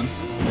going on.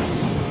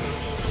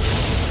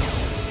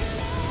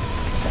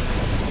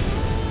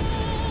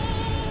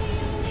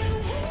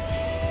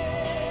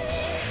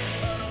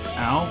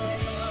 Ow.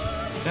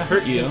 That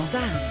hurt you. Still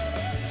stand.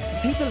 The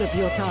people of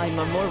your time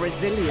are more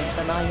resilient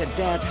than I had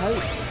dared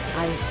hope.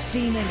 I have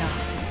seen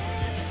enough.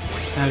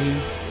 Have you?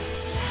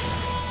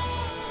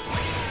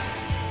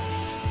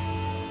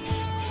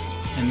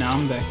 And now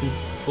I'm back to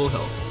full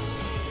health.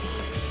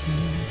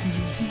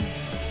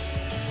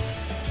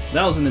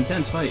 That was an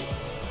intense fight.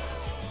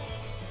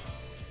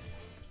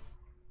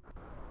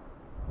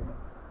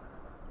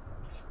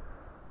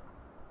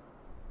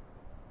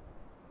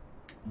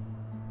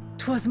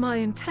 'Twas my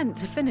intent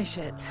to finish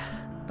it,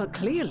 but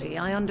clearly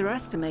I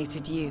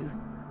underestimated you.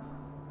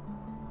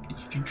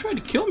 You tried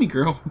to kill me,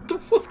 girl. What the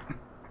fuck?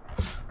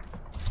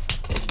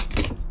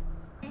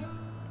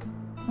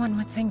 One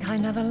would think I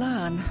never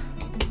learn.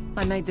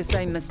 I made the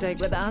same mistake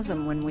with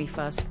Azam when we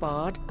first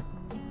sparred.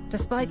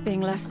 Despite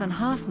being less than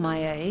half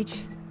my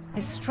age,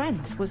 his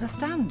strength was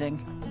astounding.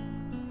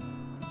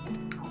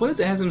 What is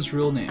Azam's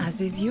real name? As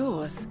is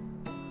yours.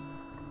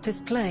 'Tis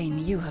plain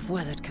you have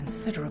weathered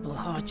considerable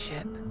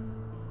hardship.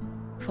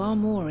 Far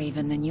more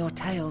even than your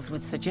tales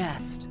would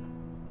suggest.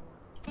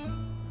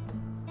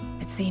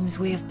 It seems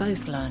we have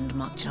both learned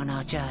much on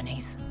our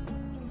journeys.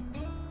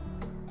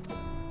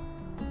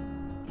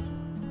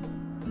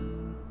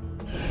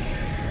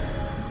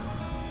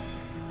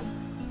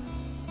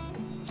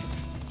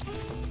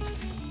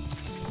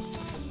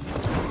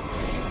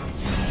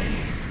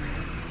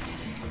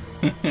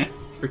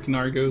 Freaking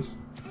Argos.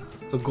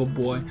 It's a good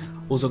boy.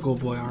 Was a good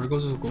boy.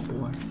 Argos is a good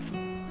boy.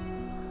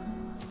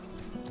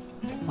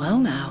 Well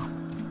now,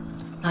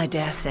 I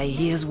dare say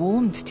he is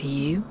warmed to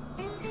you.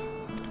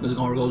 This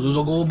Argos is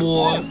a good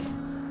boy.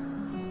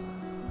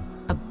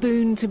 A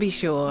boon to be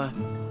sure.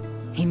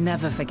 He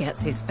never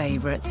forgets his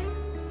favorites,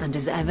 and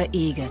is ever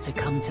eager to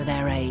come to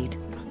their aid.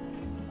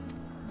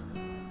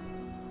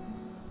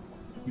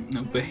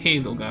 No,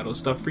 behave, Elgato.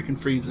 Stop freaking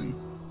freezing.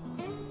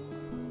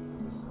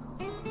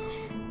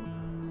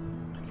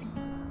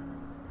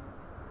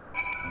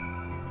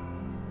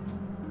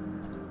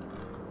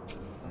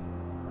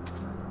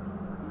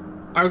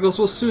 Argos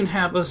will soon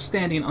have us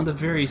standing on the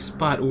very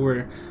spot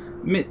where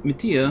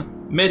Media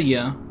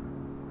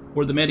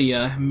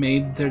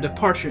made their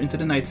departure into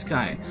the night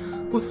sky.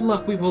 With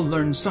luck, we will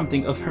learn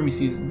something of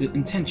Hermes'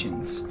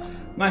 intentions.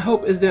 My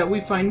hope is that we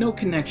find no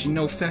connection,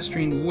 no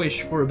festering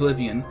wish for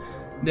oblivion,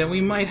 that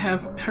we might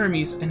have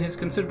Hermes and his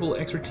considerable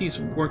expertise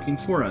working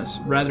for us,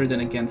 rather than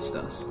against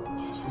us.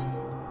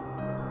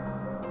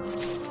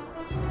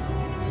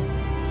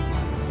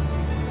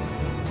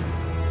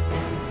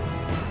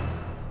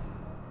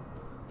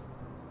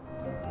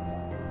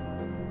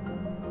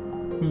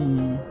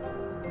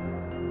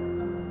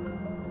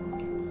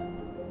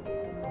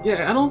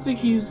 Yeah, I don't think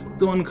he's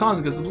the one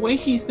causing, because the way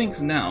he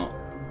thinks now,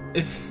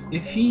 if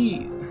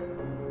he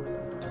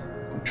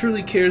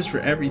truly cares for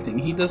everything,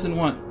 he doesn't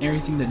want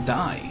everything to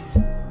die.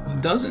 He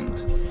doesn't.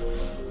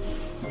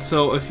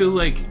 So it feels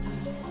like,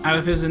 out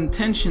of his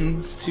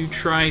intentions to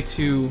try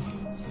to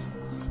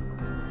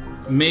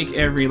make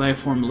every life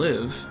form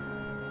live,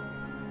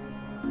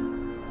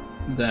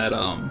 that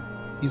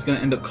he's gonna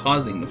end up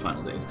causing the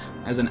final days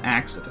as an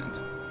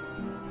accident.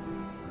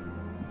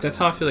 That's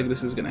how I feel like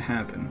this is gonna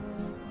happen.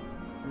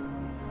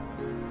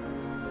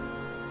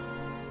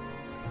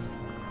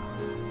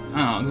 I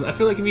don't know, I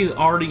feel like if he's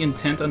already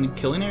intent on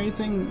killing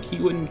everything, he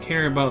wouldn't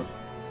care about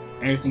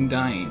everything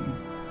dying.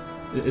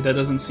 That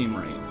doesn't seem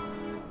right.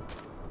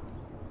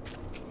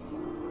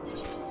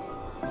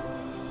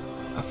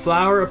 A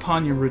flower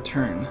upon your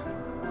return.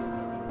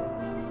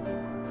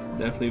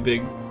 Definitely a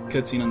big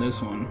cutscene on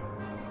this one.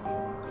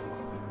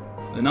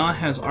 Venat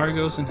has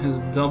Argos and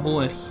his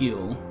double at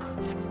heel.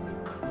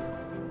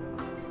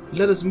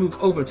 Let us move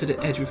over to the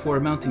edge before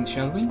mounting,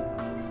 shall we?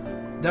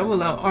 That will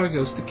allow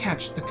Argos to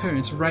catch the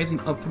currents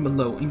rising up from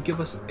below and give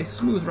us a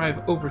smooth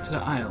ride over to the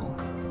isle.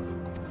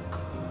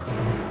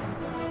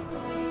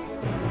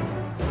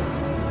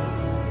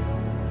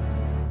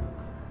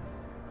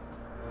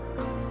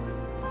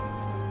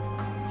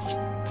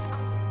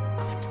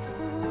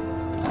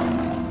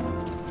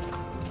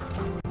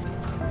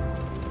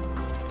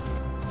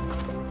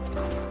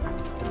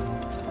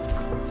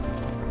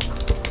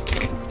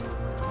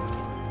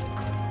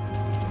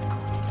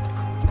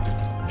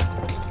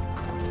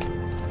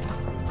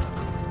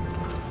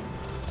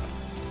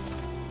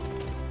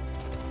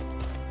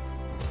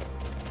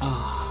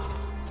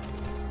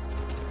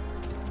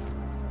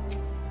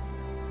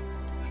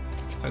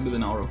 Time to do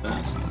Venat real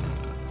fast.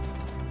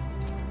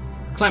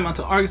 Climb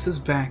onto Argos's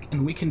back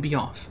and we can be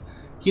off.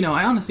 You know,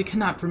 I honestly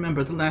cannot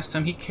remember the last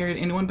time he carried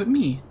anyone but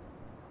me.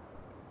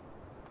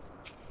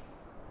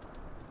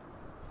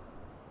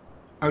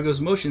 Argos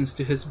motions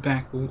to his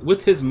back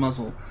with his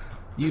muzzle.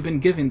 You've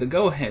been given the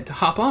go-ahead to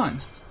hop on.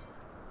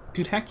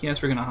 Dude, heck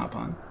yes, we're gonna hop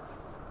on.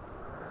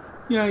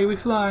 Yay, we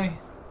fly.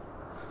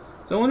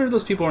 So I wonder if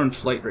those people are in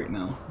flight right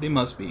now. They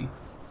must be.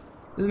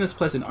 Isn't this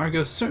pleasant?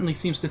 Argos certainly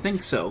seems to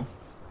think so.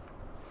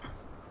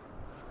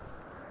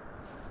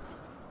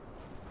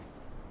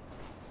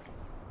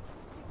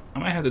 I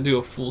might have to do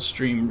a full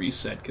stream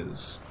reset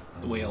because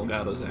the way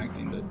Elgato's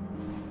acting, but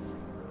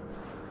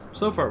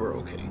so far we're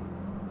okay.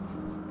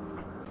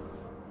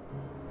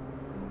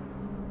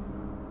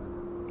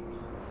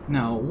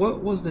 Now,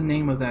 what was the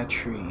name of that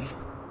tree?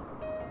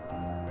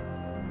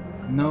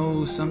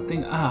 No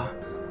something. Ah,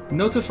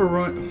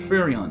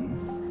 Notophorion.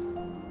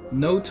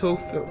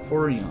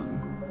 Notophorion.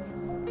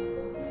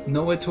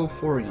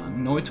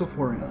 Noetophorion.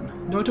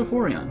 Noetophorion.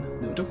 Noetophorion.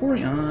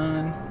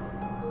 Noetophorion.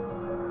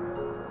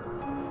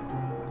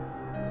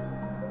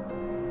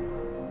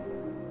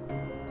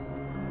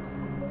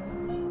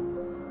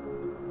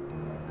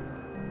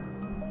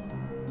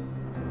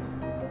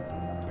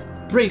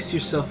 Brace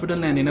yourself for the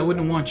landing. I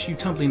wouldn't want you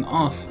tumbling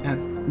off at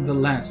the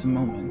last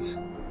moment.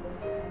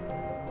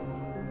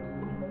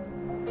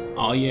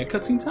 Oh yeah,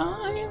 cutscene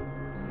time!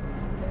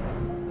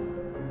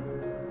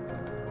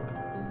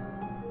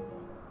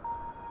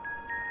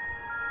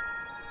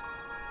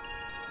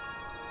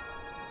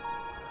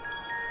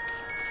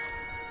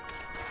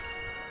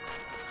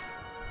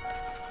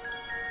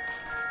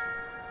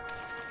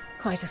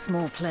 Quite a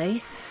small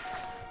place,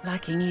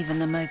 lacking even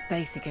the most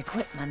basic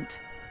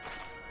equipment.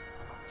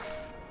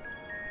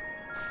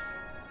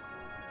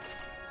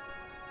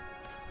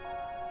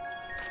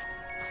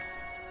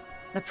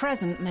 The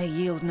present may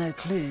yield no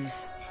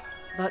clues,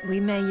 but we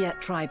may yet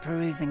try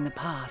perusing the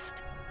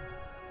past.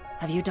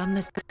 Have you done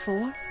this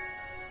before?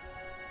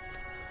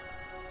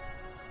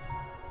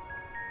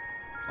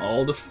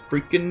 All the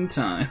freaking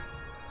time.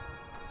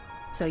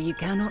 So you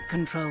cannot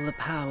control the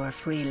power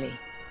freely.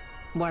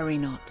 Worry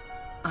not.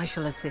 I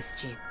shall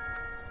assist you.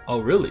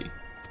 Oh, really?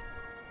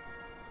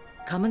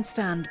 Come and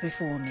stand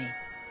before me.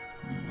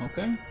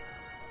 Okay.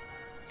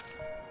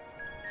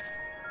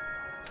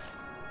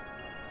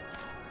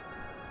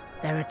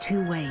 There are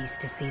two ways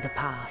to see the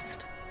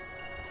past.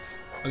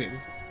 Okay.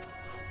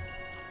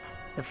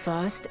 The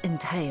first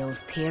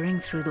entails peering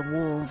through the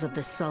walls of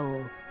the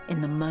soul in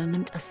the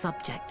moment a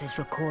subject is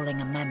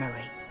recalling a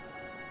memory.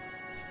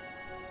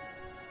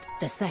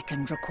 The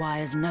second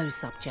requires no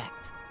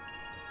subject,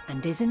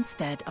 and is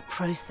instead a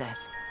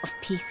process of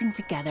piecing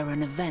together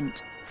an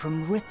event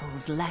from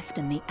ripples left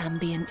in the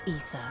ambient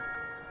ether.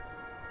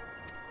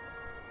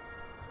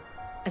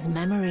 As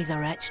memories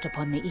are etched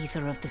upon the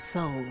ether of the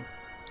soul,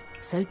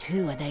 so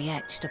too are they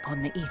etched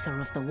upon the ether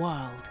of the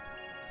world.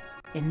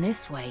 In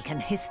this way can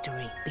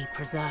history be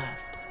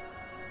preserved.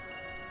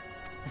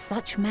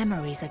 Such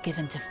memories are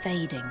given to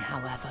fading,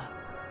 however,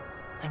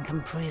 and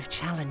can prove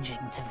challenging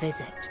to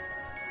visit.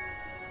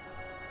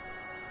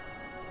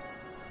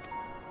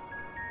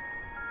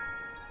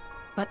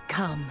 But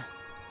come,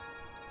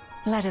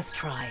 let us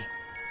try.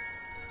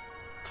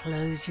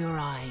 Close your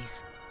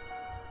eyes.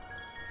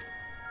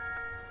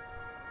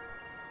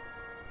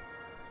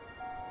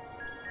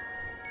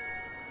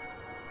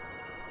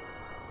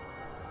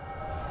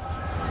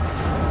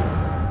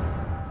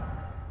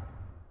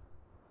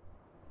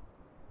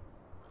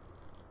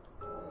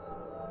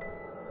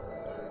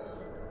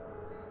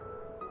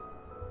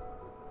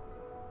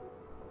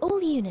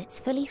 All units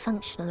fully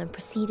functional and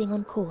proceeding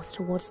on course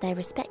towards their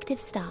respective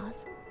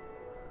stars.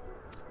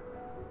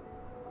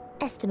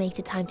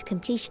 Estimated time to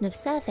completion of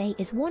survey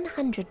is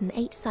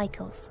 108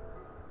 cycles.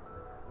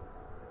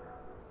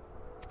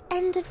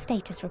 End of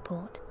status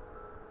report.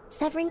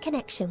 Severing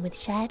connection with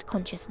shared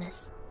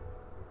consciousness.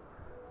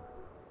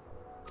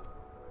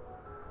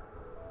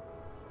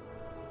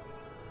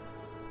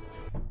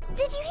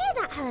 Did you hear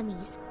that,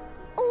 Hermes?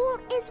 All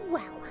is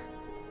well.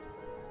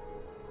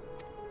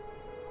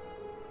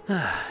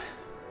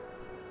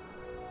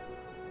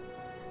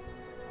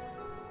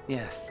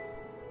 Yes.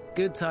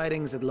 Good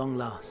tidings at long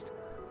last.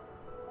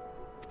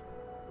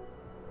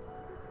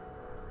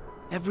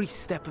 Every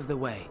step of the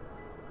way,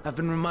 I've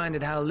been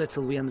reminded how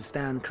little we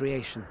understand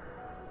creation.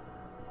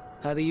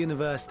 How the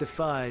universe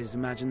defies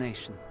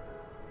imagination.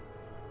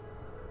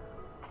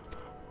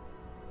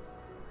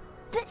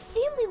 But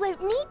soon we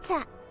won't need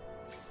to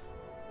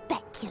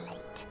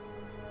speculate.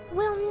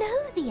 We'll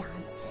know the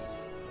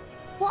answers.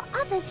 What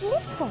others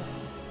live for.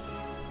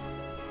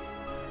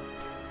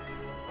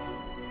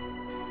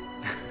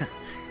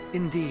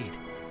 Indeed.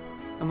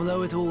 And we'll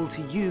owe it all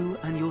to you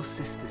and your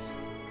sisters.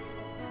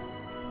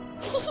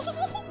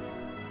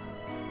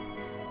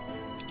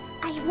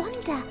 I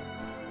wonder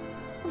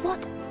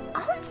what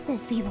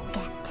answers we will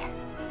get.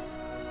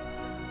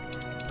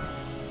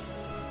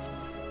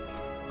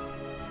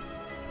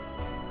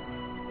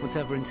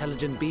 Whatever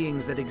intelligent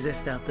beings that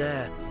exist out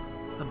there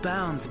are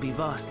bound to be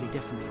vastly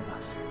different from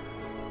us.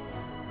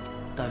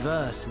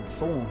 Diverse in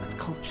form and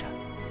culture,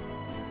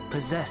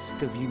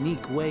 possessed of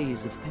unique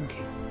ways of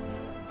thinking.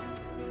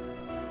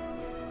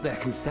 Their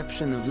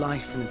conception of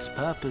life and its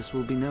purpose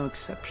will be no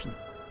exception.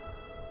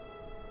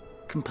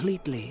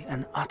 Completely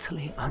and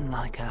utterly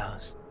unlike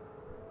ours.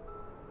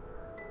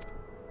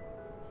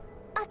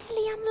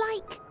 Utterly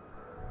unlike...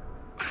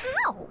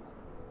 how?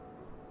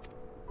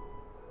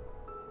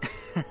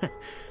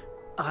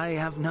 I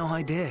have no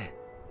idea.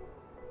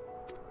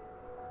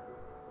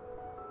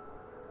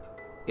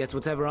 Yet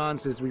whatever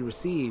answers we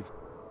receive,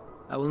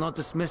 I will not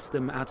dismiss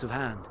them out of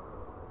hand.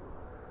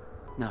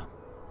 No,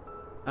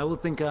 I will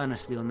think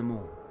earnestly on them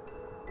all,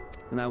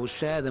 and I will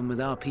share them with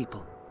our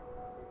people,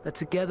 that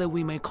together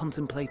we may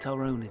contemplate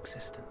our own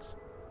existence.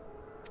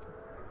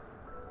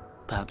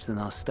 perhaps then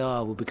our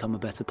star will become a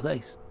better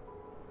place.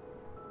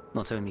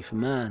 Not only for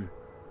man,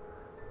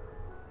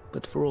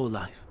 but for all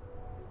life.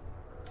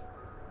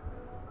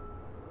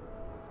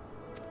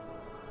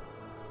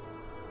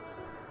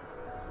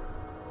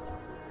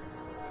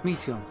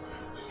 Meteon,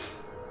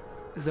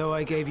 though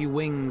I gave you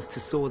wings to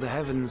soar the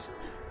heavens,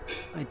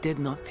 I did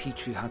not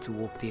teach you how to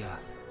walk the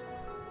earth.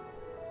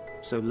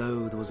 So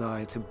loath was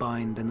I to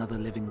bind another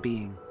living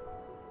being.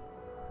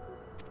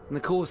 In the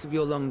course of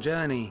your long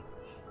journey,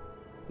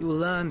 you will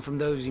learn from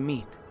those you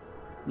meet,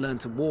 learn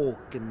to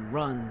walk and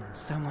run and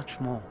so much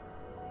more.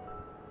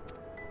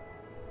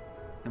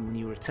 And when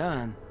you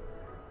return,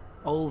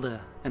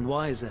 older and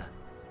wiser,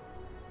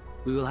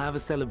 we will have a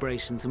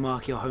celebration to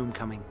mark your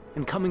homecoming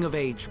and coming of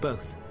age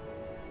both.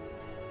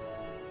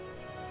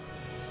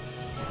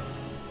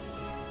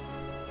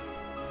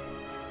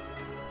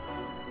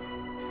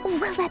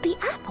 Will there be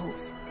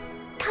apples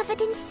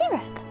covered in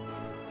syrup?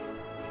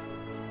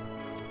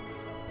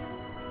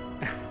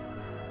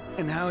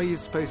 And how are you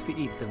supposed to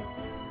eat them?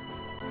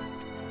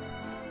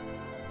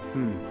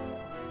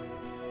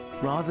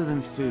 Rather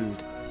than food,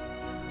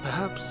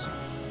 perhaps...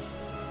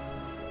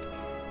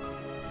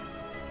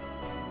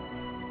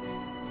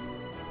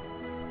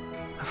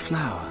 a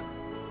flower.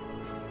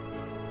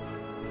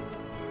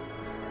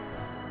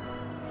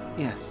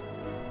 Yes.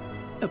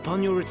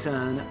 Upon your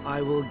return,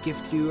 I will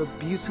gift you a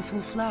beautiful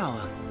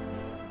flower.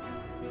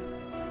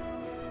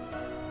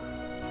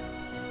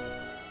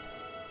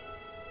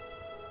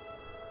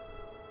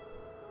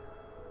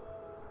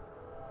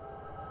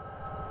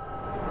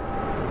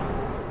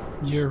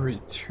 Your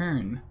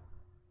return?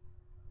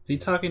 Is he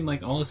talking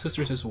like all his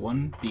sisters as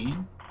one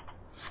being?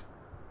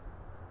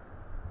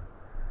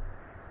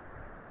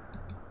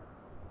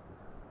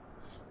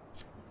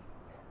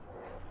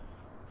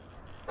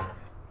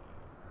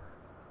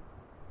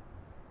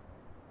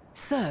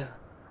 So,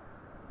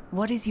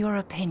 what is your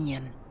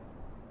opinion?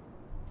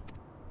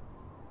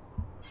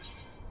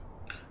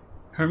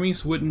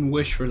 Hermes wouldn't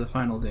wish for the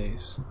final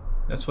days.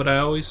 That's what I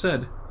always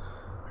said.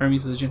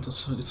 Hermes is a gentle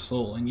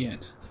soul, and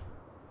yet...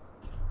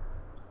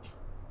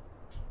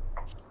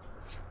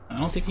 I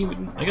don't think he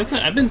would... Like I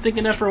said, I've been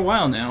thinking that for a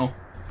while now.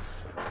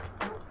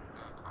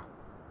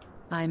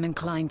 I'm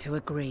inclined to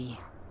agree.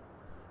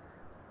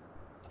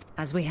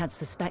 As we had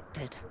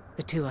suspected,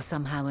 the two are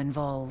somehow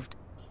involved.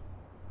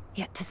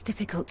 Yet 'tis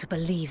difficult to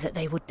believe that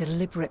they would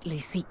deliberately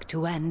seek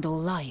to end all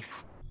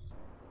life.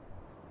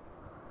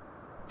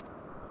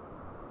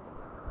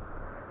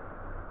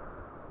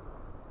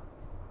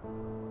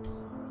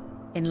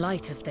 In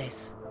light of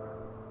this,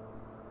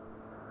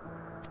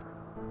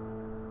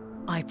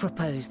 I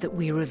propose that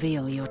we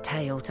reveal your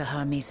tale to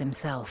Hermes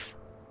himself.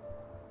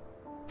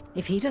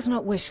 If he does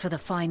not wish for the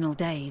final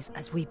days,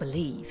 as we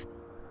believe,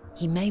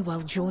 he may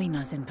well join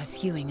us in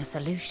pursuing a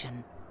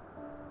solution.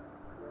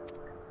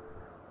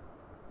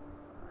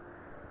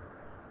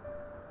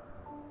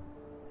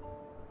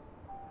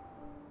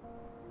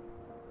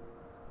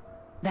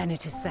 Then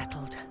it is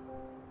settled.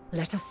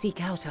 Let us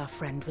seek out our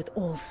friend with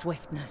all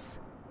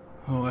swiftness.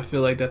 Oh, I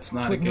feel like that's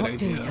not a good idea. It would not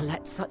do to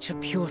let such a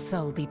pure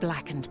soul be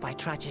blackened by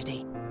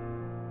tragedy.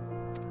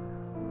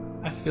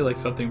 I feel like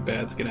something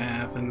bad's gonna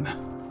happen.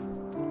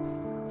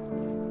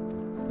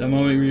 The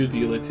moment we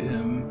reveal it to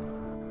him,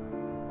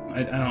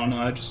 I don't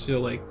know, I just feel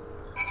like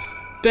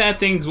bad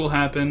things will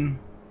happen.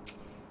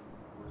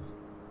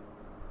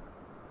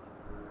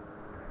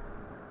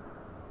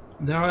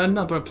 There are a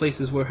number of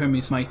places where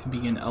Hermes might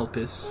be in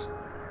Elpis.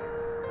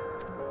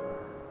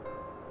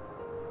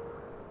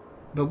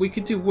 But we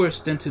could do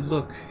worse than to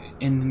look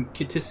in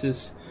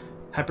Kittisis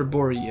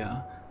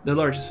Hyperborea, the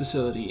largest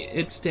facility.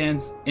 It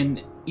stands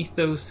in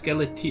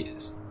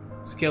Skeletikos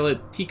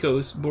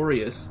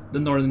Boreas, the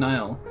Northern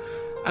Isle.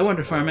 I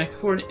wonder, Firemac,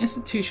 for an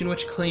institution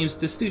which claims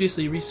to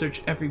studiously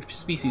research every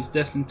species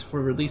destined for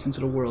release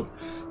into the world,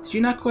 did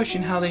you not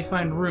question how they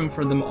find room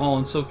for them all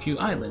on so few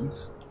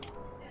islands?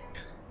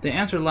 The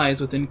answer lies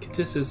within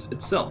Kittisis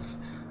itself.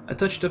 I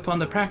touched upon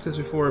the practice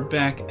before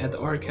back at the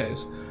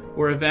archives,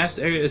 where a vast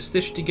area is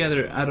stitched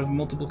together out of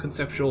multiple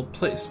conceptual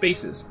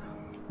spaces.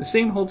 The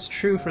same holds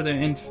true for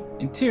the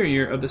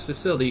interior of this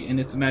facility and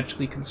its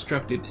magically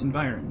constructed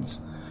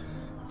environs.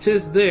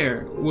 'Tis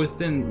there,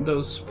 within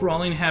those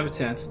sprawling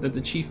habitats, that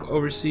the chief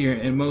overseer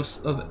and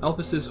most of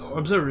Elpis's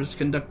observers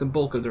conduct the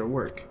bulk of their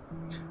work.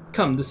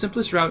 Come, the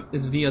simplest route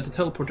is via the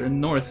teleporter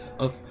north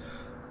of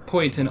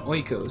Poetin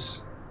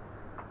Oikos.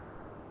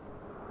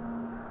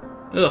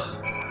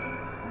 Ugh.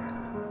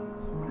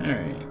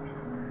 Alright.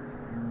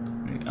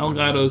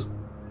 Elgato's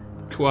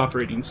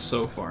cooperating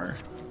so far.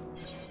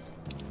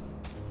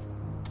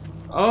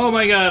 Oh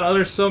my god, oh,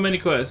 there's so many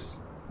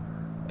quests.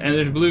 And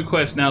there's blue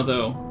quests now,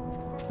 though.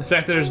 The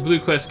fact that there's blue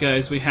quests,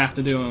 guys, we have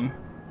to do them.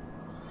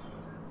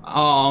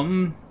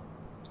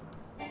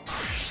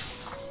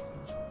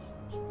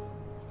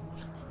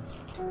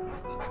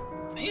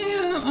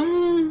 Yeah,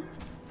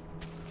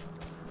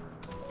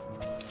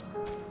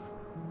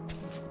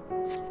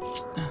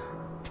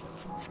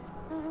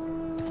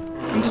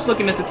 I'm just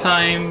looking at the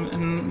time,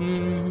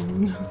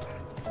 and...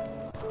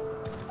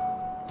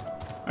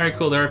 Alright,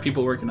 cool, there are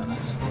people working on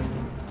this.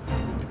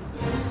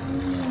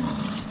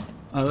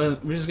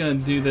 We're just gonna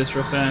do this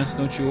real fast,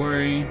 don't you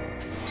worry.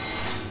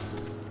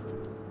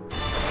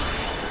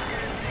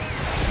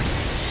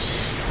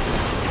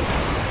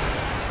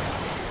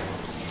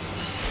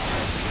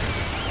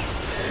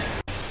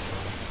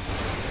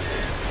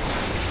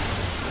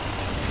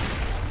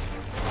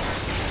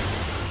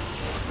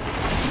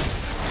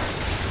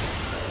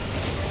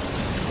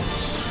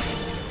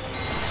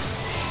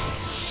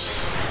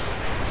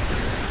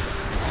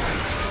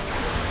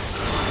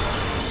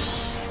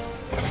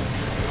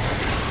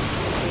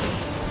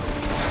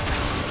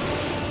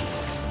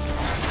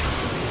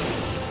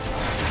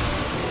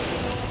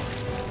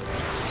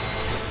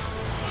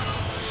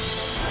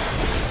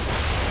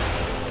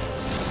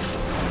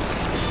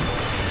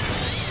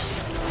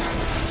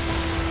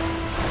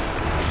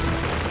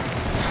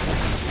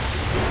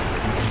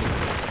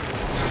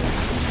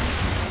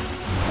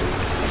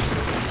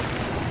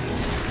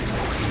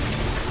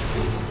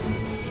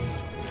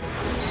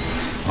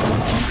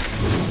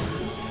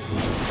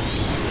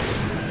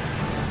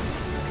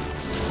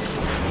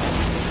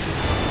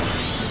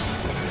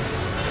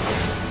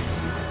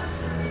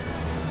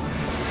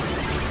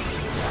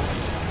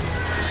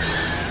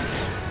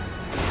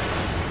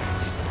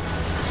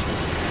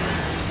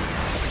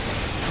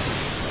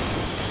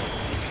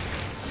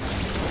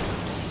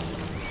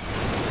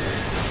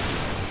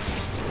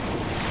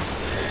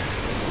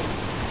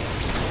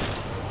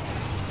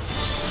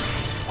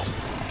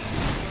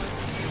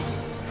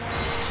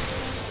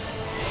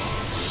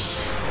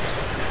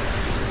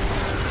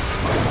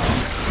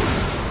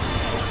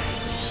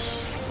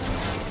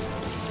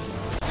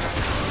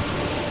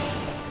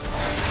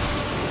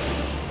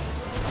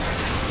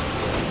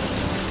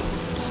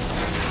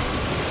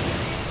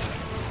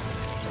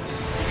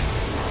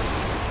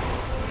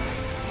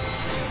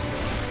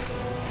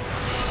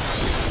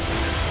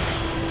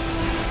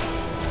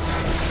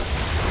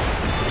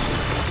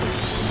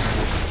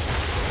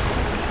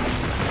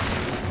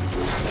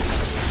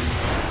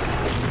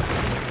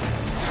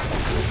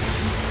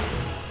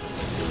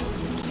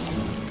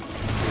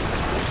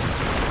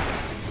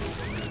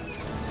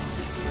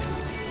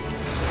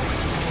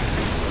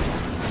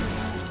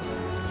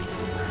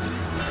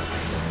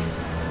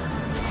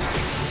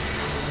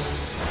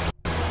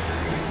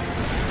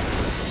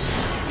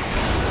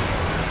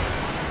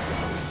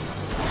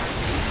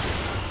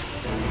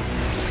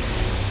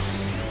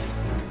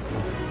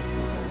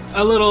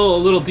 A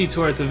little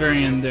detour at the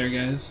very end there,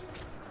 guys.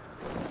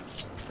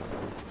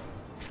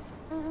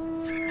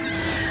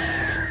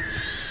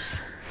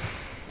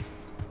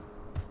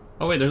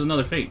 Oh wait, there's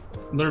another fate.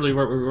 Literally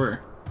where we were.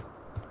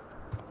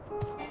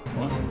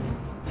 What?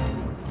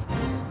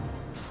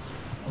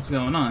 What's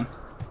going on?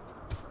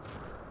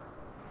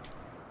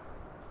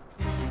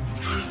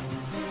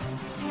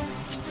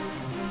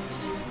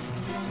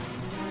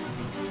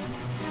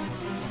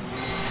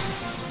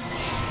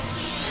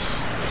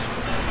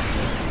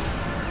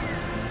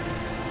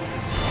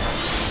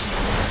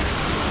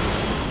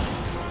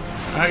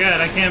 Oh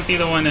god, I can't be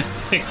the one that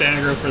takes the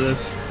aggro for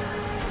this.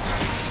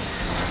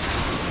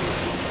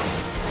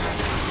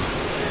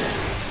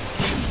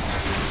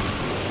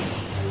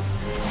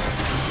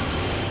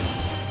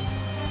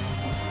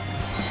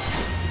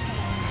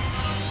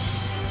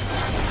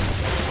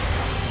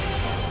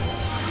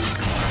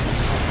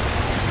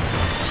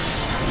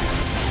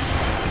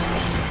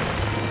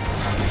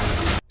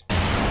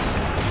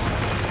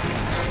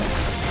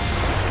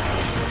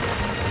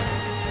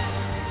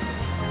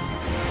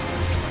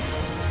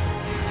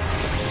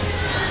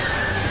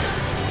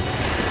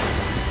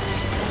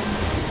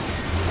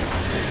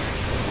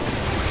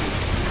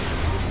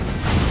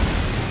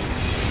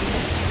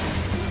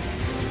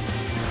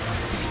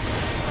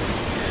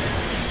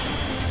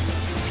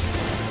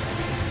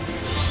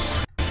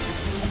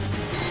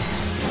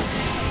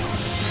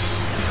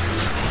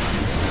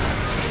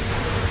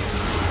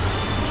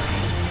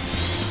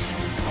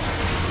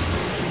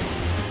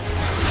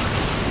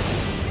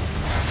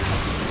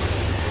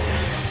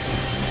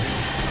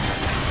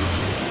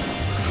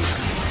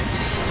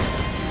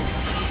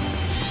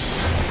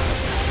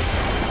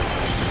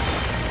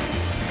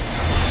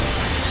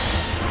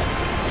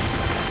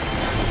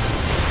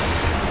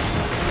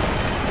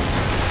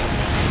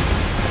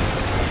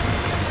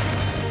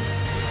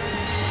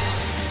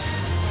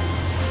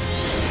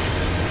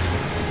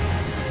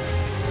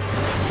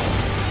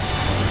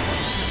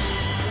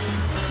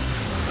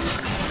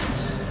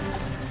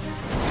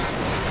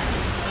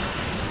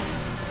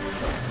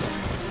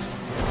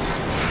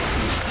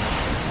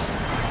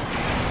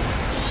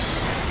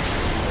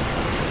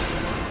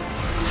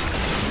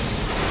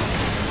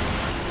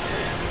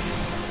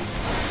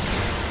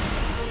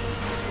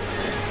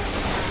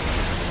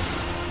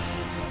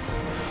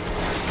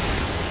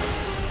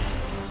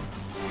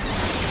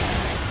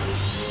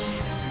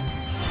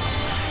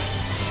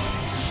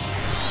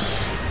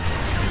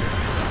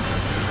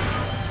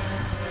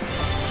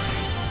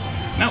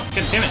 No,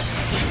 god damn it.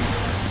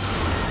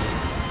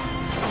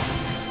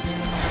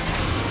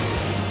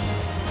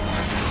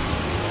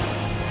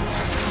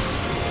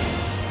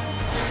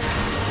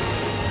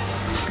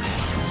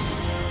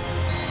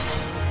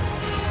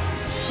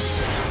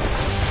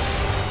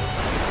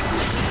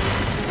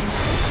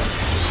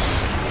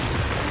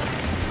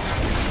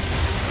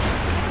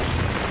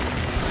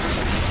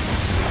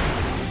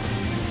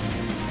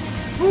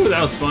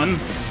 that was fun.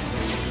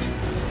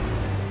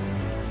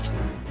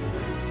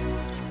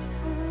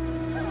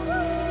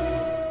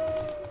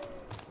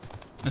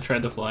 I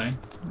tried to fly.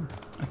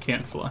 I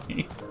can't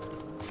fly.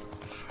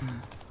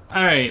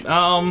 Alright,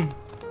 I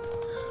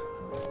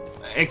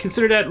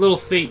consider that little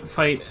fate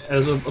fight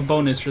as a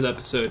bonus for the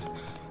episode.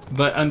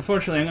 But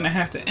unfortunately, I'm gonna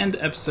have to end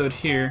the episode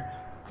here,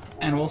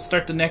 and we'll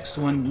start the next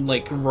one,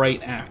 like,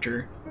 right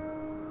after.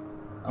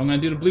 I'm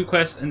gonna do the blue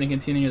quest and then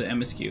continue the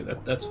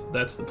MSQ.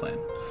 That's the plan.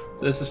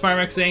 So this is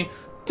Firemac saying,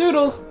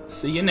 Toodles!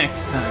 See you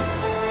next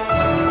time.